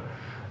Scarborough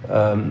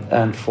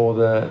and for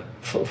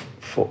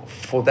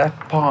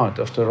that part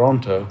of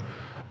Toronto,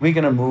 we're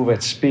going to move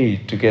at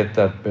speed to get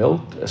that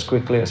built as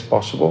quickly as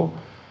possible.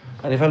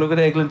 And if I look at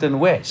Eglinton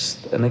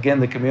West, and again,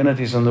 the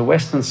communities on the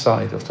western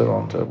side of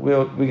Toronto,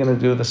 we're going to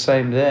do the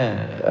same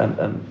there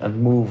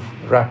and move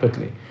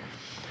rapidly.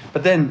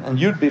 But then, and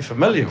you'd be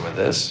familiar with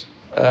this,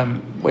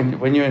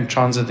 when you're in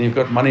transit and you've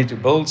got money to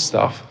build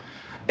stuff,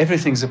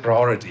 everything's a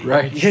priority.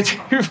 Right.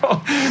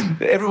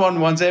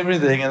 Everyone wants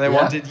everything, and they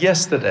want it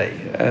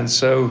yesterday. And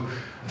so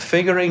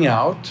figuring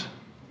out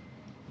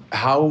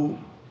how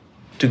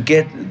to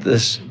get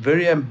this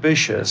very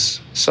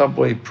ambitious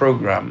subway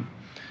program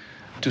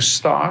to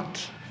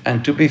start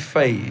and to be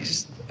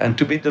phased and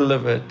to be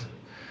delivered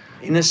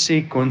in a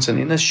sequence and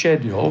in a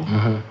schedule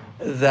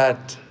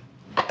that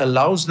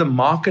allows the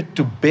market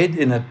to bid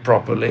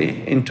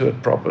into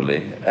it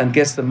properly, and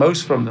gets the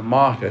most from the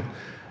market,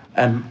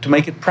 and to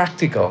make it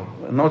practical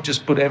and not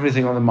just put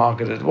everything on the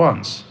market at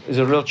once is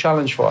a real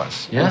challenge for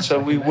us. Yes. And so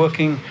we're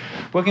working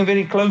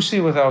very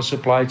closely with our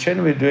supply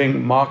chain. We're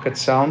doing market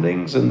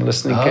soundings and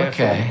listening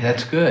carefully. Okay,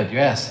 that's good,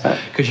 yes.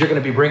 Because you're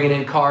going to be bringing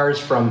in cars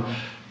from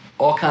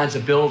all kinds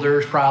of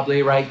builders,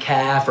 probably, right?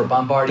 CAF or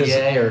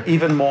Bombardier or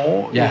even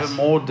more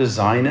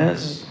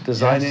designers,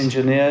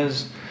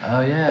 engineers.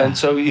 Oh yeah. And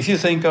so if you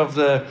think of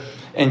the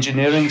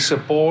engineering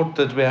support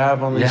that we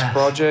have on these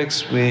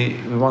projects, we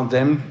want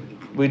them.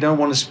 We don't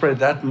want to spread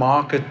that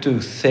market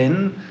too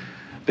thin,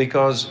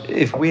 because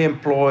if we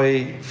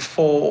employ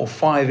 4 or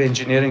 5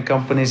 engineering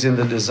companies in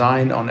the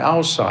design on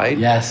our side,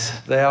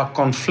 they are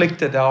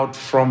conflicted out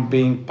from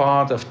being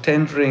part of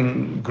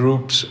tendering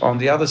groups on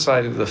the other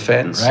side of the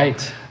fence.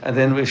 Right. And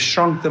then we've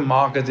shrunk the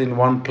market in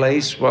one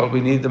place. Well,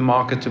 we need the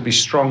market to be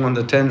strong on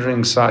the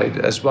tendering side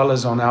as well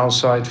as on our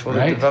side for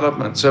the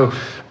development. So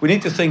we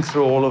need to think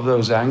through all of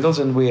those angles,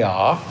 and we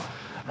are.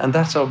 And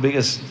that's a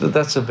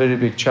very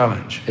big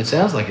challenge. It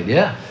sounds like it,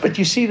 yeah. But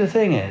you see, the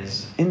thing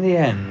is, in the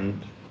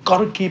end, got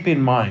to keep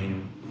in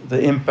mind the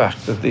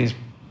impact that these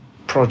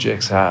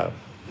projects have.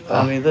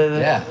 I mean,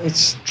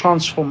 it's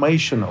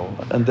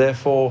transformational, and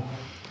therefore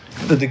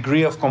the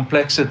degree of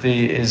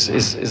complexity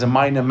is a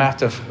minor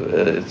matter.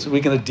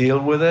 We're going to deal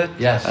with it,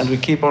 and we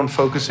keep on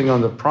focusing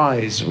on the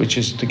prize, which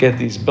is to get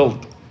these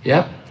built.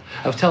 Yep.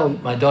 I was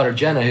telling my daughter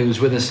Jenna, who was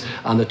with us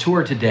on the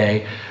tour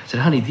today, I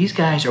said, honey, these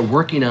guys are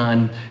working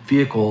on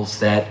vehicles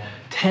that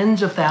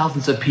tens of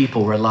thousands of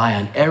people rely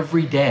on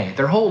every day.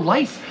 Their whole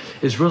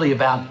life is really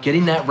about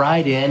getting that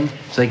ride in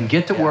so they can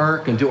get to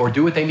work and do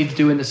what they need to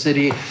do in the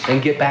city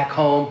and get back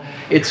home.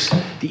 It's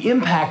the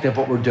impact of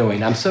what we're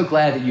doing. I'm so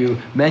glad that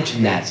you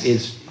mentioned that.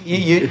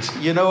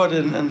 You know what,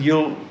 and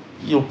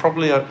you'll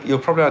probably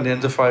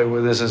identify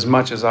with this as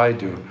much as I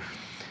do.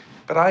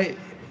 But I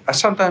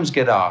sometimes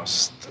get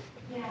asked,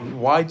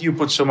 why do you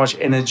put so much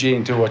energy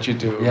into what you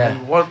do? Yeah.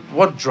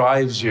 What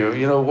drives you?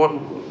 You know,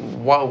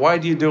 why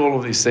do you do all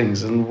of these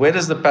things? And where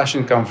does the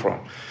passion come from?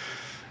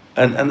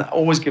 And I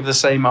always give the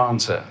same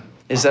answer,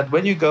 is that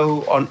when you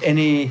go on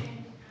any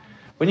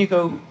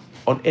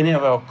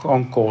of our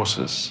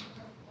concourses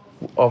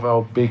of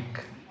our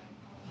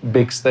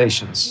big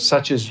stations,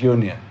 such as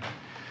Union,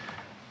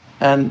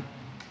 and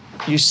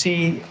you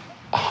see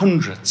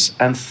hundreds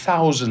and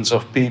thousands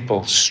of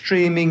people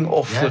streaming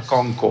off the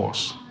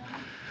concourse.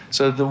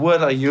 So the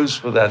word I use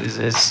for that is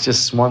it's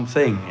just one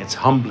thing. It's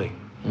humbling.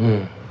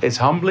 It's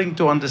humbling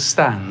to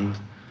understand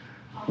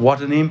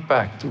what an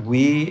impact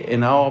we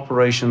in our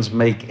operations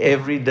make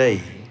every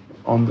day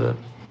on the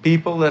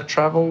people that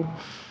travel,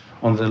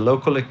 on the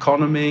local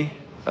economy,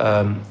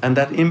 and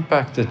that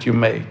impact that you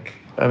make.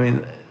 I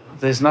mean,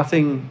 there's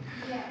nothing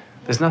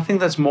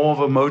that's more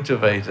of a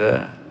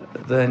motivator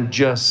than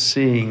just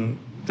seeing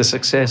the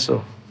success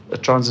of a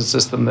transit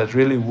system that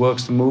really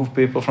works to move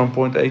people from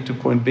point A to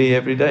point B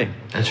every day.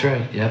 That's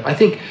right, yeah. I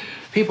think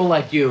people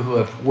like you who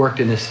have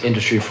worked in this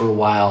industry for a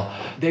while,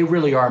 they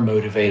really are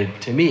motivated,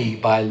 to me,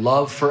 by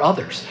love for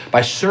others,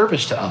 by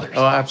service to others.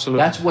 Oh,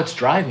 absolutely. That's what's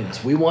driving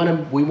us. We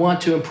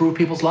want to improve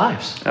people's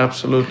lives.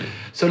 Absolutely.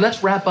 So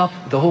let's wrap up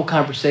the whole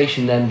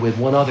conversation then with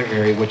one other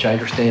area, which I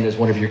understand is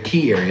one of your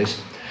key areas,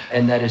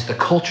 and that is the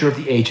culture of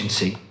the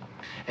agency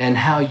and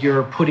how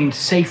you're putting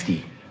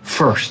safety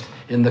first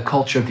in the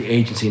culture of the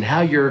agency and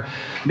how you're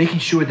making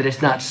sure that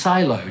it's not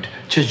siloed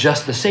to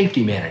just the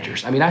safety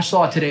managers. I mean, I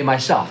saw it today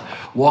myself,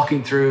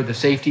 walking through the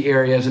safety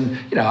areas, and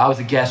I was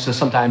a guest, so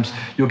sometimes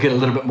you'll get a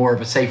little bit more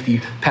of a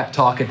safety pep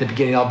talk at the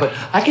beginning, but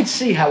I could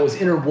see how it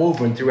was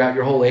interwoven throughout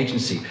your whole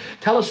agency.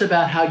 Tell us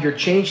about how you're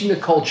changing the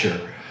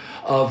culture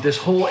of this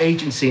whole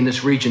agency in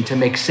this region to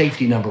make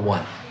safety number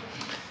one.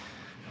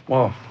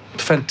 Well,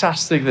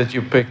 fantastic that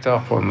you picked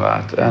up on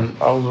that, and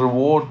I'll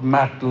reward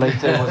Matt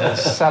later with a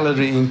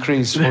salary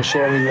increase for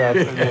sharing that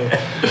with you.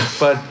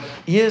 But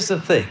here's the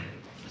thing.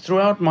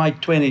 Throughout my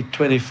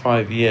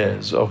 25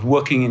 years of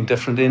working in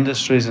different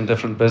industries and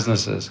different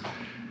businesses,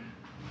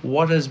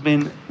 what has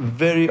been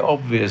very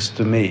obvious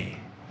to me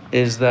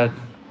is that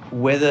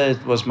whether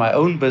it was my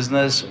own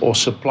business or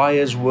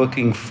suppliers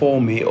working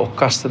for me or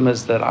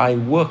customers that I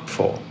worked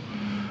for.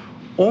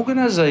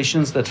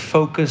 Organizations that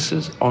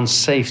focuses on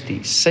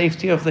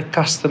safety of the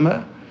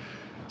customer,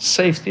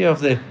 safety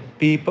of their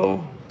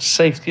people,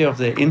 safety of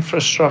their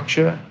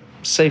infrastructure,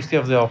 safety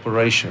of their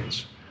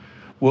operations,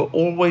 were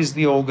always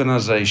the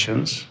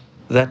organizations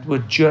that were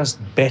just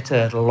better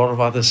at a lot of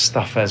other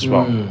stuff as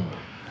well.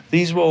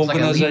 These were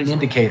organizations. Like a leading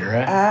indicator,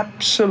 right?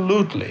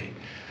 Absolutely.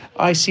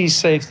 I see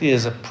safety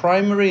as a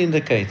primary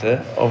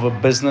indicator of a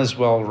business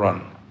well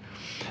run.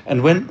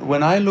 And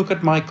when I look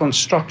at my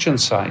construction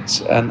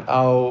sites and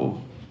our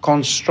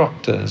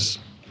constructors,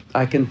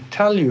 I can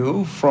tell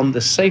you from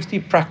the safety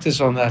practice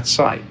on that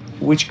site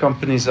which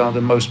companies are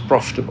the most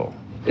profitable.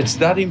 It's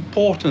that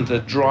important a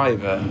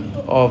driver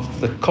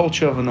of the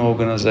culture of an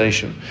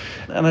organization.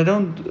 And I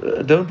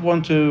don't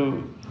want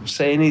to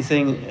say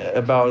anything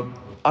about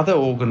other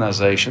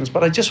organizations,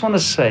 but I just want to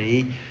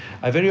say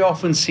I very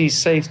often see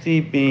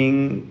safety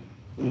being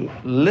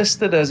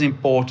listed as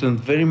important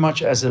very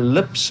much as a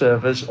lip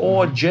service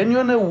or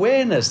genuine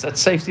awareness that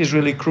safety is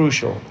really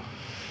crucial,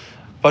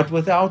 but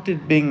without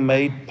it being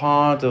made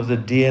part of the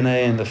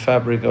DNA and the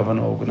fabric of an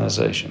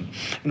organization.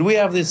 And we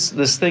have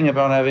this thing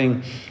about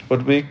having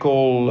what we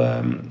call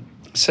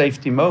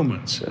safety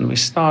moments. And we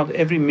start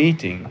every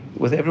meeting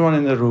with everyone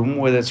in the room,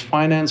 whether it's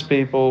finance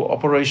people,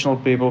 operational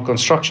people,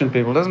 construction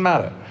people, doesn't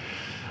matter.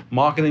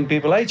 Marketing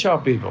people, HR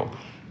people.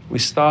 We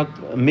start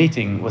a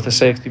meeting with a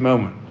safety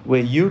moment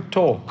where you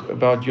talk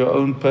about your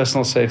own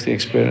personal safety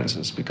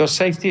experiences. Because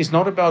safety is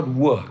not about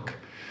work.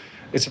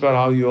 It's about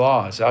how you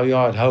are. It's how you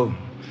are at home.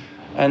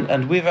 And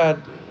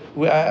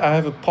I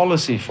have a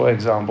policy, for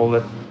example,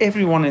 that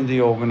everyone in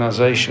the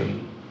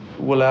organization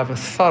will have a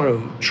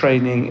thorough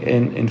training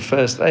in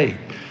first aid.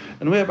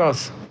 And we're about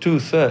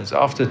 2/3,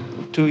 after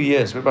 2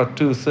 years, we're about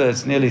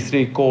 2/3, nearly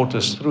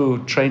 3/4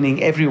 through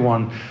training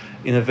everyone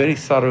in a very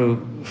thorough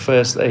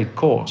first aid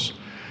course.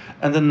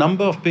 And the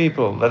number of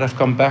people that have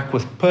come back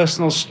with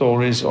personal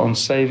stories on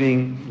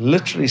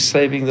literally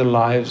saving the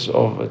lives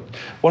of it.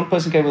 One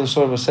person came with a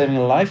story of saving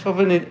the life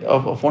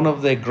of one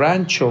of their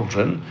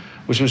grandchildren,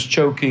 which was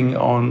choking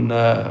on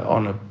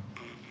a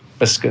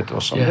biscuit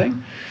or something.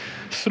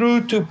 Yeah.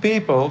 Through to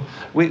people,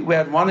 we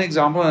had one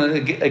example,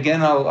 and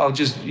again, I'll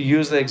just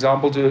use the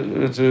example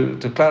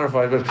to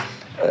clarify, but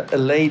a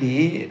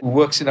lady who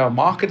works in our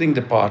marketing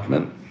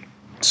department,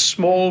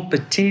 small,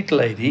 petite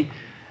lady,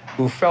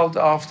 who felt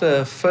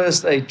after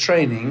first aid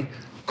training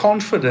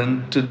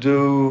confident to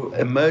do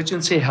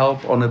emergency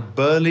help on a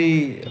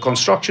burly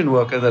construction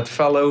worker that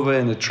fell over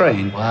in a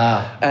train.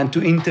 Wow. And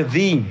to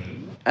intervene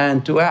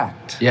and to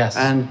act. Yes.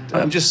 And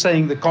I'm just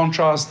saying the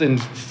contrast in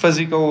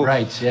physical,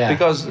 right, yeah.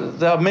 Because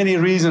there are many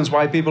reasons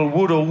why people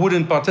would or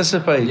wouldn't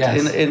participate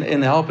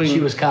in helping. She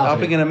was confident.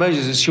 Helping in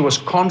emergencies. She was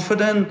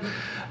confident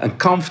and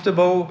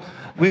comfortable.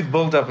 We've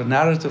built up a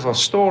narrative of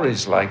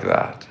stories like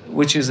that,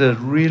 which is a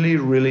really,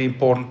 really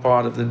important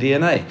part of the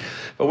DNA.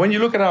 But when you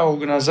look at our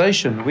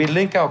organization, we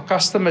link our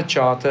customer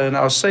charter and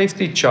our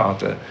safety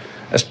charter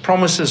as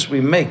promises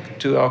we make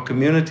to our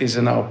communities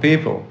and our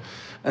people.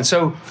 And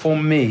so for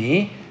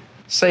me,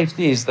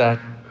 safety is that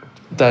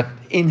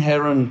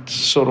inherent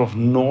sort of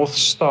North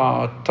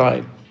Star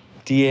type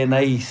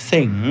DNA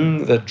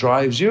thing that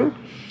drives you.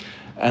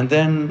 And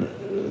then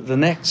the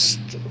next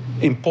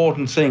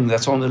important thing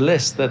that's on the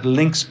list that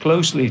links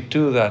closely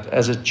to that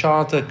as a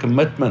charter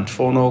commitment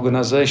for an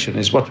organization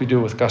is what we do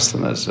with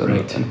customers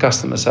and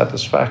customer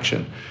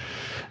satisfaction.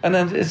 And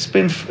then it's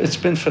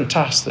been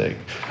fantastic.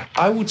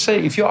 I would say,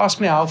 if you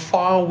ask me how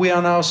far we are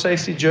on our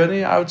safety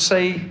journey, I would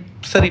say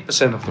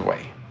 30% of the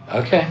way.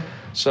 Okay.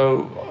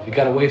 So you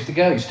got a ways to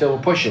go. You're still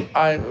pushing.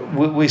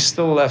 We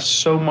still have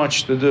so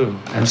much to do.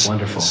 That's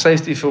wonderful.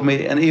 Safety for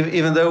me, and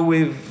even though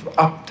we've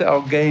upped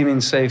our game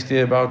in safety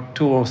about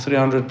 200 or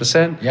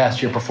 300%.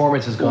 Yes, your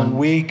performance has gone.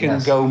 We can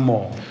go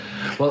more.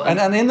 Well,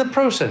 and in the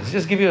process,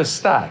 just give you a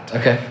stat.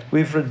 Okay.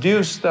 We've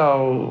reduced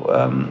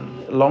our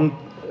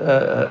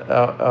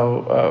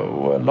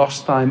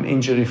lost time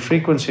injury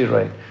frequency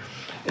rate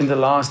in the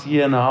last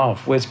year and a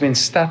half, where it's been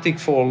static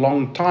for a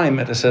long time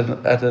at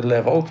a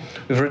level.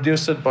 We've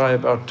reduced it by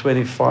about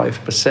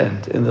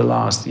 25% in the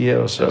last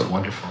year or so. That's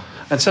wonderful.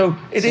 And so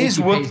it pays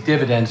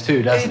dividends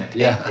too, doesn't it?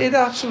 Yeah. It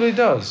absolutely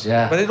does.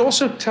 Yeah. But it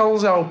also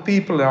tells our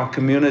people, our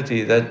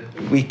community, that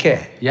we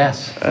care.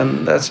 Yes.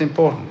 And that's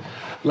important.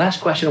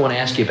 Last question I want to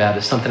ask you about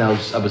is something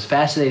I was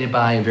fascinated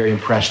by and very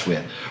impressed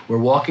with. We're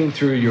walking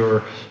through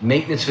your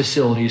maintenance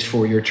facilities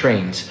for your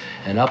trains,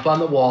 and up on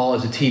the wall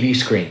is a TV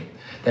screen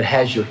that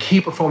has your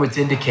key performance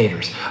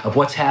indicators of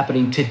what's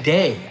happening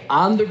today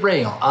on the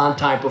rail,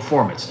 on-time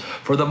performance,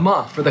 for the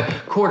month, for the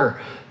quarter.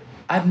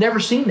 I've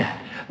never seen that,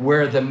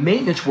 where the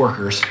maintenance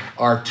workers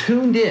are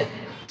tuned in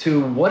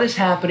to what is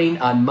happening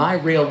on my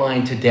rail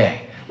line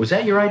today. Was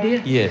that your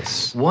idea?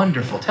 Yes.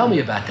 Wonderful. Tell me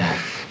about that.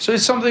 So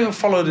it's something we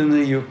followed in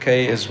the UK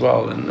as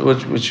well, and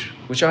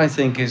which I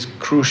think is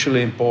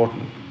crucially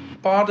important.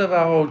 Part of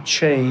our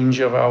change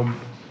of our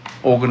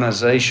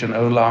organization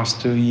over the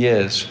last 2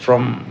 years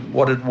from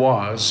what it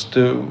was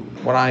to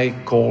what I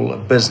call a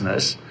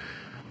business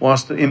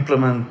was to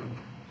implement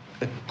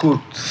a good,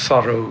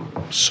 thorough,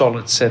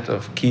 solid set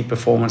of key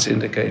performance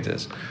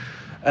indicators.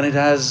 And it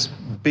has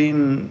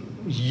been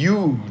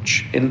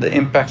huge in the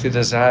impact it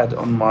has had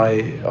on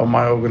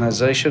my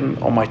organization,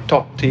 on my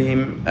top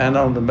team, and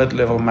on the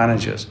mid-level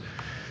managers.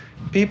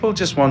 People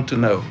just want to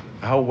know,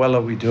 how well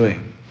are we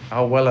doing?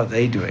 How well are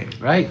they doing?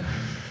 Right.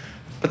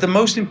 But the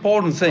most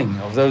important thing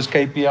of those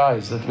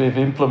KPIs that we've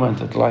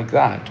implemented like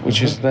that,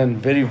 which is then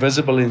very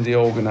visible in the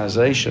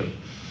organization,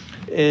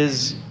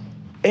 is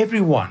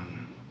everyone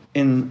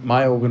in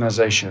my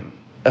organization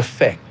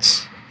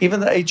affects, even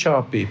the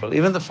HR people,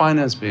 even the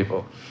finance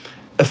people,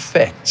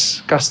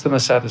 affects customer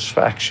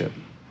satisfaction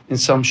in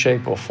some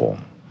shape or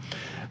form,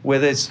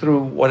 whether it's through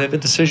whatever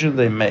decision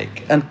they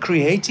make, and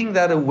creating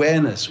that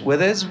awareness,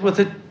 whether it's with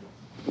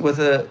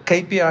a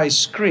KPI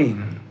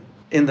screen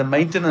in the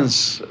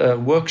maintenance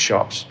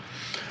workshops,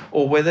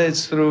 or whether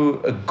it's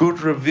through a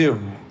good review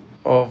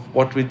of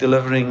what we're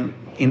delivering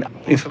in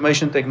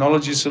information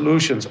technology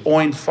solutions,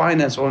 or in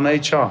finance, or in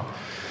HR.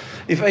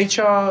 If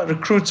HR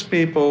recruits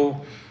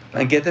people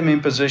and get them in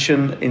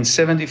position in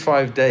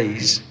 75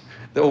 days,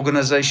 the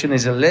organization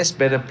is a less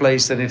better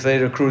place than if they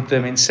recruit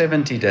them in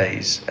 70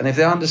 days. And if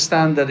they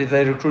understand that if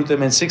they recruit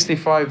them in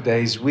 65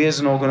 days, we as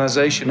an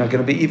organization are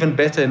going to be even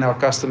better in our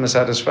customer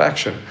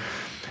satisfaction,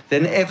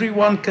 then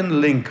everyone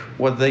can link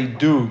what they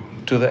do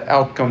to the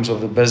outcomes of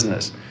the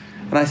business.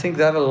 And I think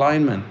that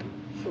alignment,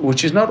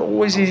 which is not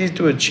always easy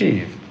to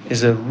achieve,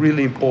 is a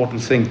really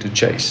important thing to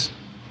chase.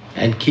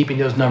 And keeping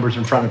those numbers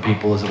in front of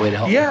people is a way to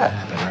help that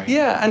happen, right?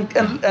 Yeah,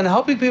 and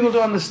helping people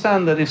to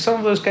understand that if some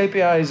of those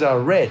KPIs are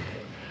red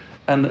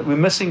and we're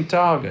missing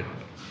target,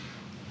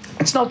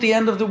 it's not the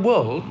end of the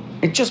world.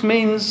 It just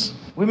means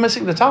we're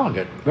missing the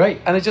target. Right.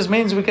 And it just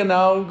means we can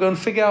now go and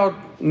figure out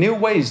new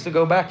ways to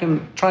go back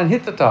and try and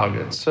hit the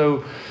target.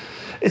 So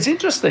it's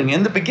interesting.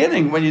 In the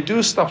beginning, when you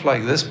do stuff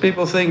like this,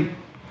 people think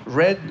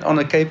red on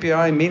a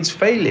KPI means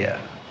failure.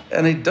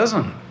 And it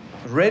doesn't.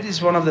 Red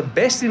is one of the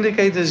best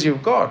indicators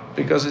you've got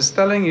because it's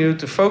telling you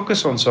to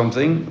focus on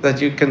something that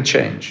you can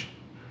change.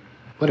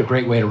 What a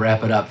great way to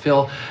wrap it up.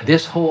 Phil,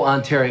 this whole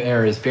Ontario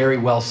area is very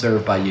well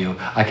served by you.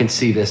 I can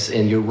see this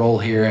in your role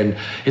here, and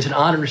it's an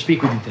honor to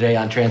speak with you today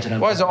on Transit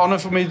Unplugged. Well, it's an honor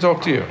for me to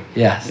talk to you.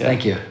 Yes,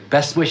 thank you.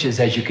 Best wishes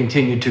as you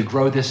continue to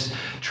grow this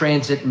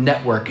transit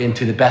network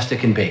into the best it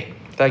can be.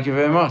 Thank you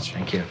very much.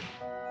 Thank you.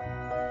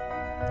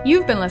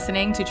 You've been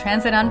listening to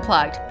Transit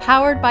Unplugged,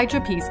 powered by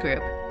Trapeze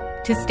Group.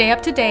 To stay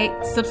up to date,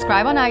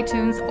 subscribe on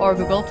iTunes or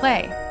Google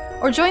Play,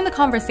 or join the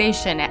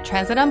conversation at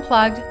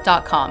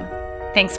transitunplugged.com. Thanks.